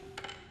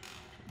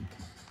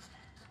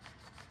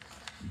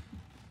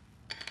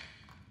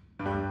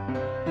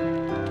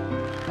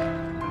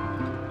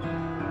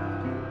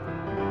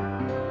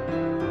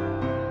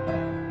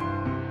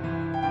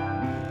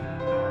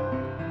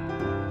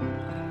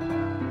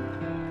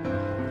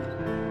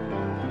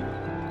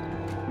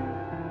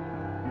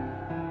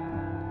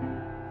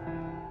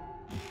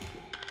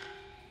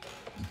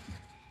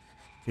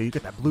 yeah, you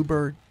got that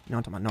bluebird? You know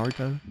what I'm talking about,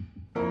 Naruto?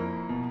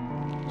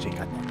 So you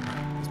got that.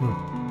 Alright, let's move.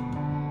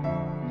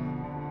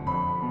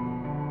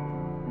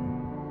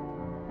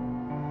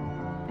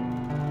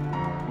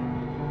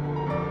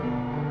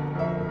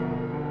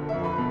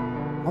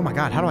 Oh my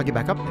god, how do I get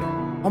back up there?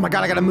 Oh my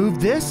god, I gotta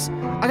move this?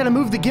 I gotta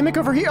move the gimmick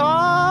over here?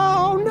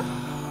 Oh no!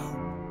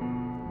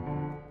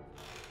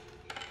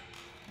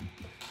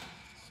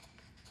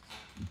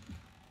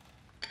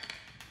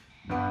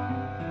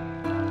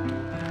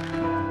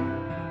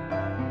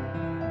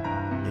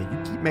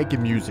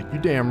 Making music. You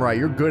damn right.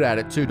 You're good at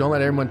it too. Don't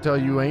let everyone tell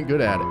you ain't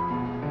good at it.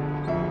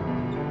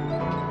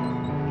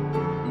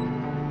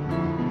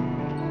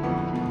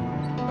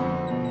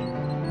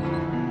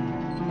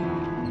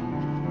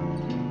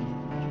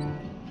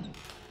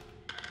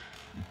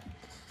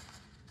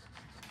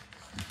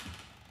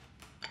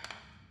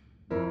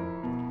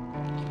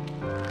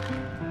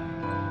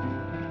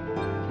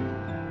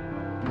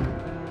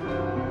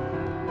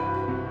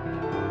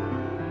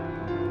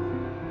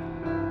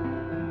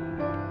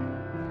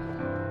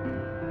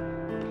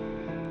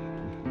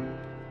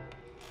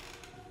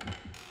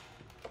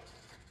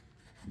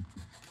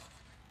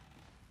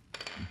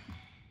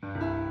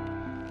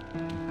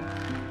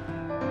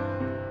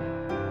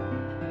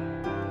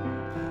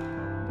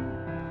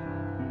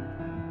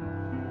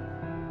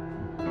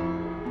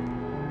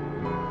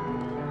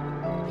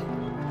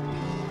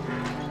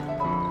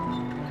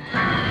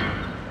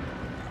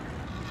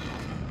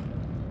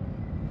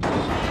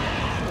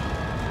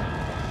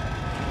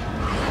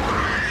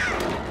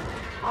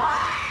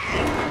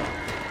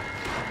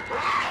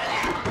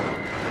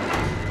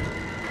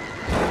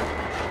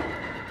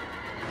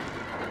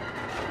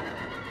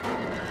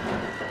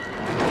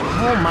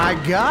 Oh my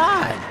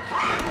god!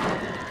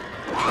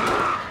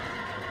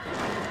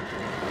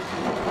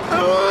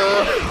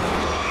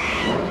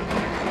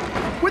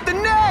 With the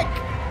neck!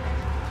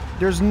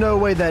 There's no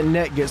way that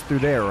net gets through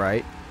there,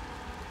 right?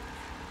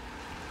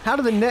 How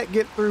did the net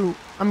get through?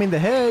 I mean, the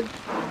head.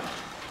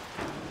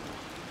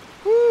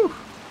 Whew.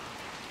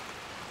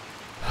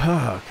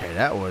 Okay,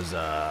 that was,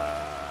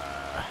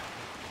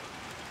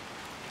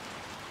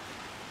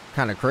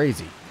 kind of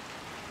crazy.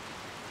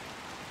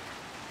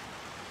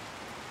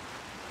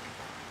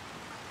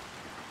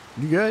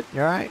 You good?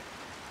 You alright?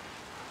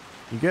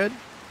 You good?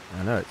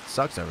 I know, it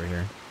sucks over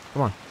here.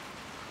 Come on.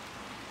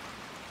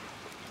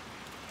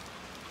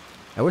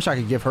 I wish I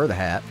could give her the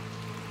hat.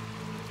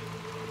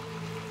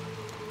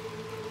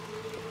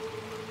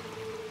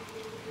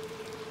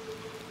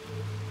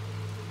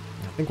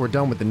 I think we're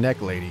done with the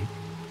neck lady.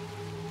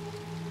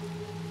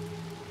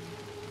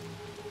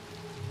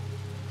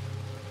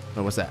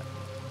 Oh, what's that?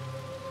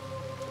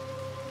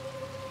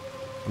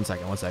 1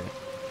 second, 1 second.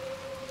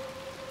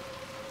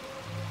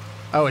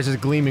 Oh, it's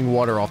just gleaming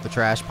water off the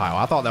trash pile.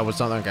 I thought that was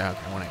something. Okay,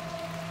 I want it.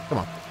 Come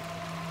on.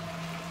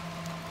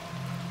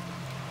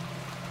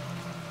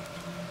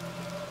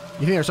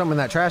 You think there's something in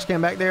that trash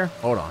can back there?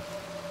 Hold on.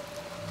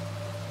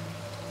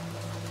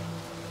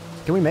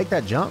 Can we make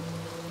that jump?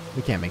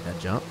 We can't make that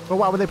jump. Well,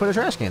 why would they put a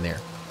trash can there?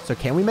 So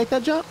can we make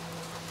that jump?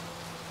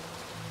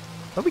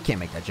 But we can't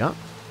make that jump.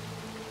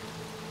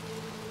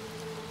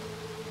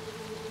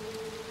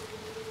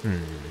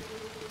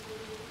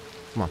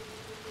 Come on.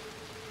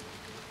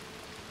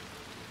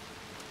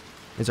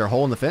 Is there a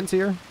hole in the fence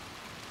here?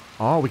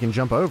 Oh, we can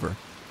jump over.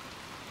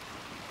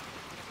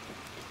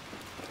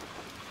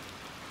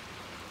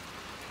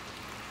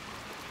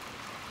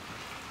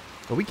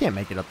 But we can't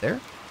make it up there.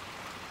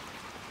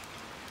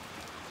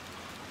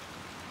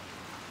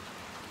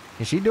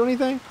 Can she do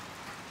anything?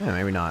 Yeah,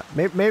 maybe not.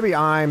 Maybe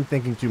I'm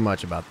thinking too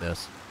much about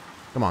this.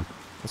 Come on,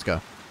 let's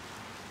go.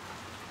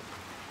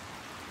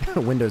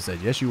 Windows said,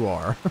 yes, you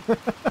are.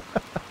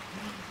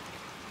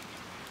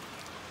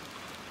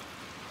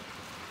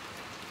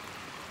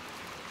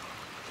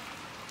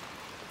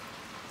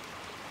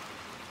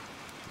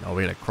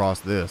 we gotta cross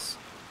this.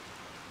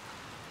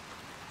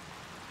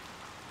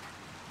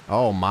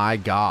 Oh my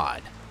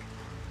god.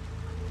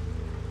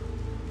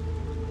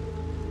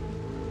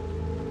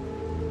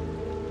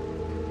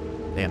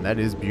 Damn, that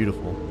is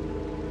beautiful.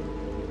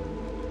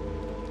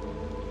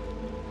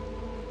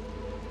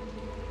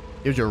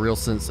 Gives you a real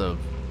sense of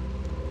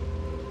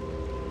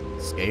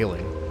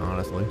scaling,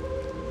 honestly.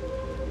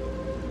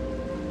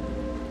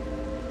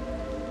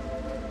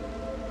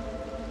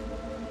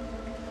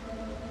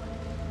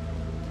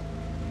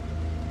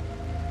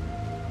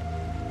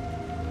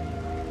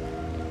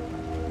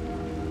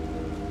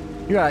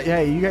 You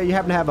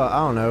happen to have a, I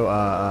don't know,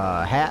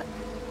 a hat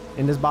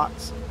in this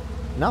box?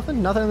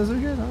 Nothing? Nothing in the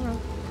suitcase? I don't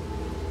know.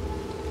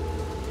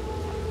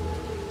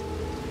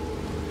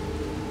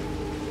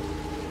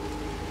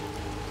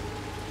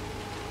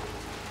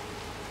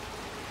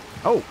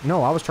 Oh,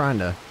 no, I was trying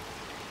to...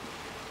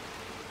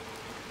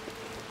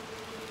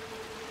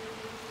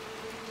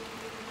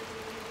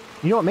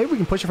 You know what? Maybe we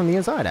can push it from the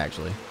inside,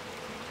 actually.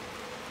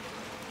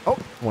 Oh,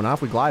 well, now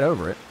if we glide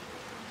over it.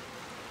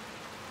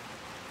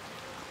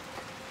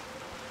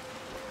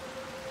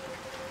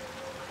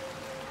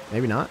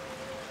 Maybe not.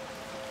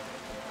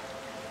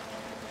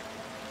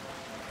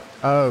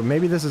 Oh,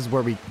 maybe this is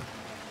where we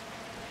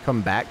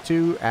come back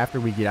to after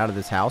we get out of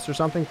this house or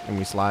something, and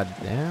we slide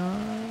down.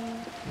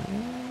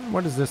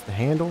 What is this? The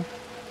handle?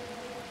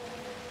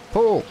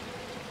 Pull.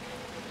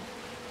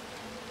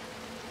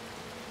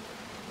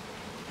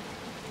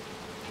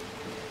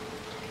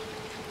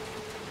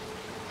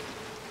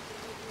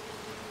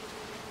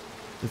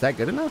 Is that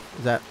good enough?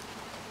 Is that...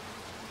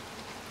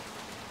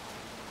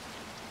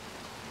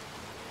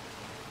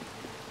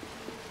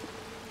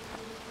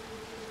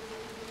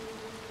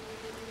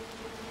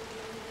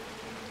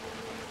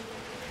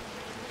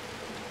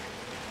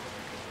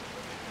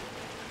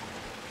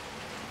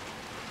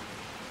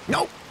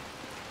 Nope.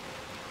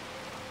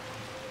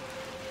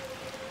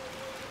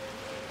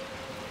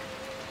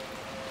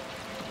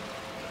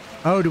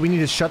 Oh, do we need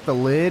to shut the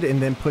lid and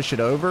then push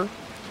it over?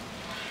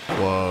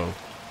 Whoa.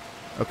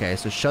 Okay,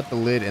 so shut the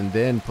lid and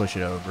then push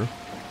it over.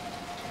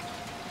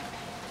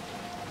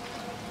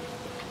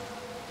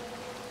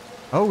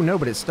 Oh, no,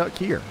 but it's stuck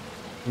here.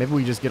 Maybe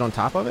we just get on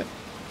top of it?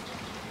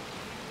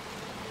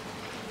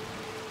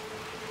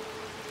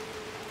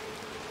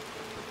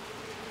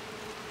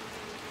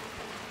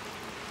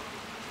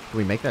 Can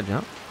we make that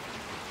jump?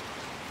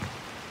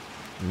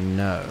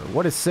 No.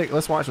 What is 6?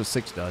 Let's watch what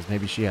 6 does.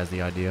 Maybe she has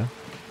the idea.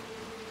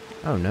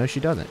 Oh, no, she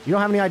doesn't. You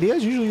don't have any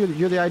ideas? Usually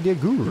you're the idea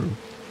guru.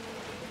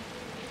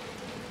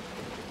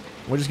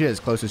 We'll just get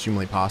as close as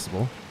humanly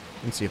possible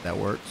and see if that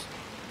works.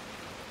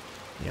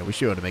 Yeah, we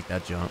should be able to make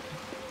that jump.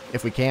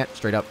 If we can't,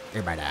 straight up,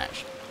 everybody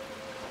dash.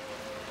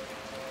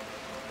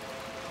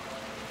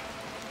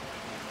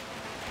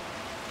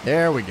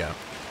 There we go.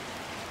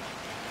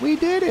 We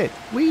did it!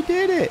 We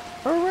did it!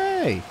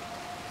 Hooray!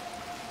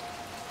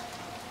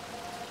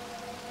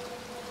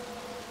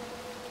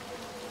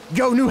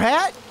 Yo, new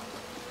hat?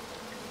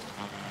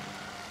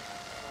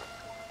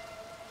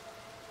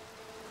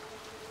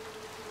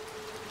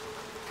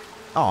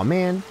 Oh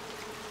man.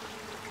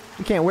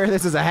 You can't wear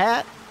this as a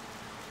hat?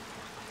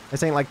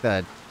 This ain't like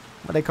the,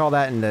 what they call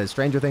that in the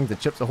Stranger Things, the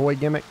Chips Ahoy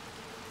gimmick?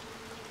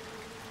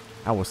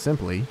 I will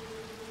simply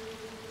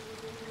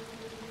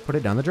put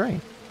it down the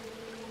drain.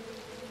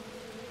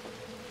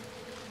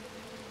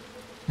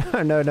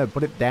 No, no,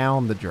 put it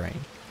down the drain.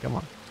 Come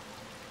on.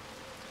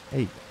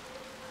 Hey,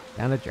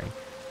 down the drain.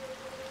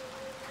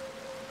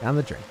 Down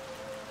the drain.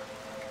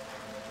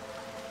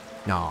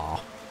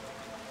 Aw.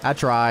 I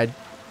tried.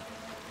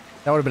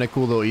 That would have been a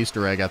cool little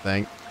Easter egg, I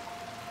think.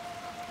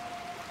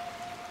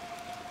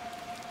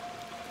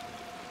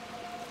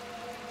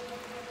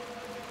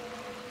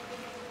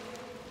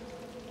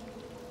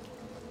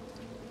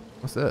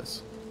 What's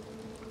this?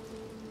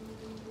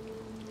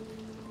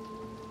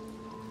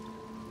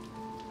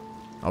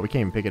 Oh, we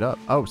can't even pick it up.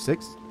 Oh,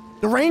 6?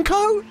 The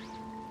raincoat?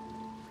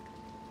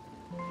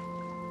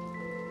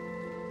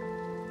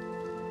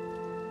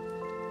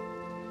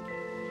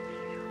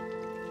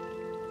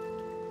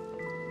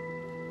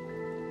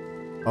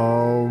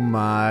 Oh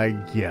my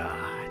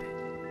god.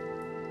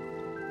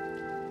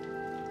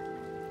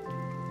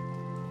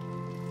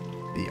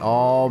 The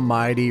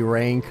almighty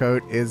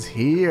raincoat is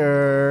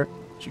here.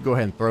 You should go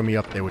ahead and throw me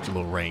up there with your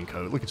little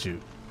raincoat. Look at you.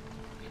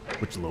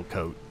 With your little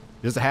coat.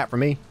 Is this a hat for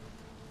me?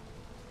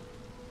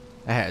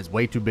 That hat is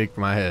way too big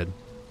for my head.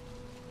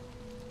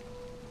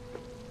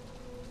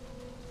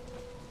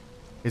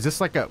 Is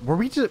this like a... we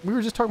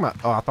were just talking about...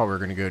 Oh, I thought we were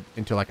going to go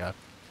into like a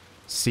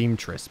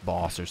seamstress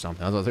boss or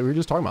something. I was going to say, we were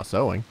just talking about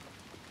sewing.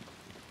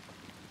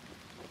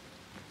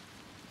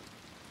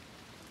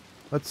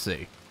 Let's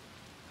see.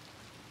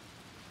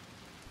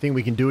 Think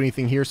we can do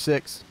anything here,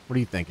 6? What are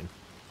you thinking?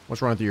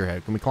 What's running through your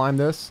head? Can we climb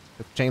this?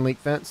 The chain link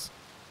fence?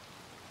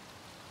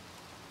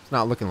 It's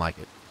not looking like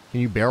it.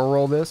 Can you barrel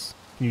roll this?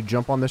 Can you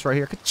jump on this right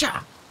here?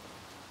 Ka-cha!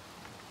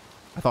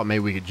 I thought maybe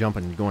we could jump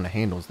and go into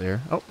handles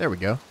there. Oh, there we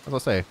go. I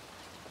was going to say,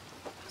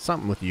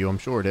 something with you. I'm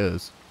sure it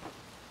is.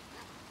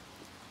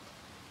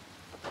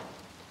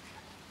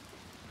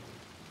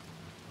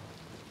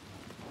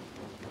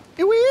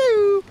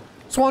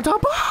 Swanton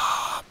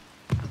bomb!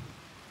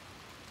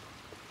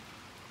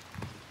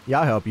 Yeah,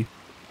 I'll help you.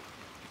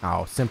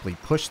 I'll simply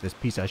push this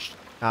piece of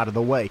out of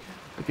the way.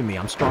 Look at me,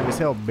 I'm strong as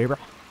hell, baby.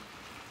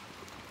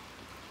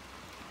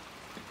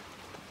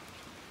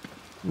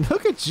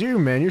 Look at you,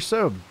 man. You're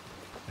so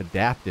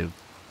adaptive.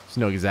 Just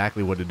know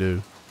exactly what to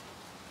do.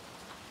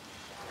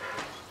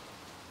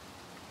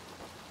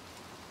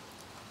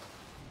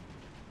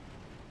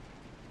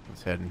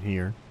 Let's head in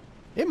here.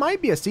 It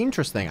might be a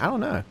seamstress thing. I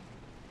don't know.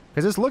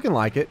 Because it's looking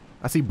like it.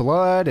 I see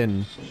blood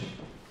and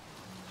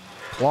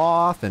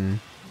cloth and...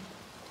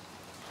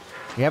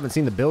 We haven't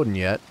seen the building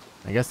yet.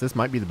 I guess this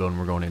might be the building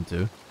we're going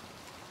into.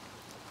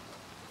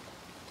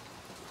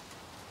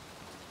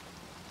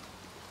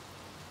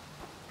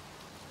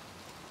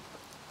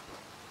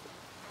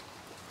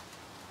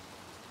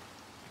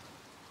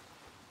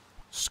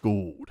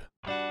 Schooled.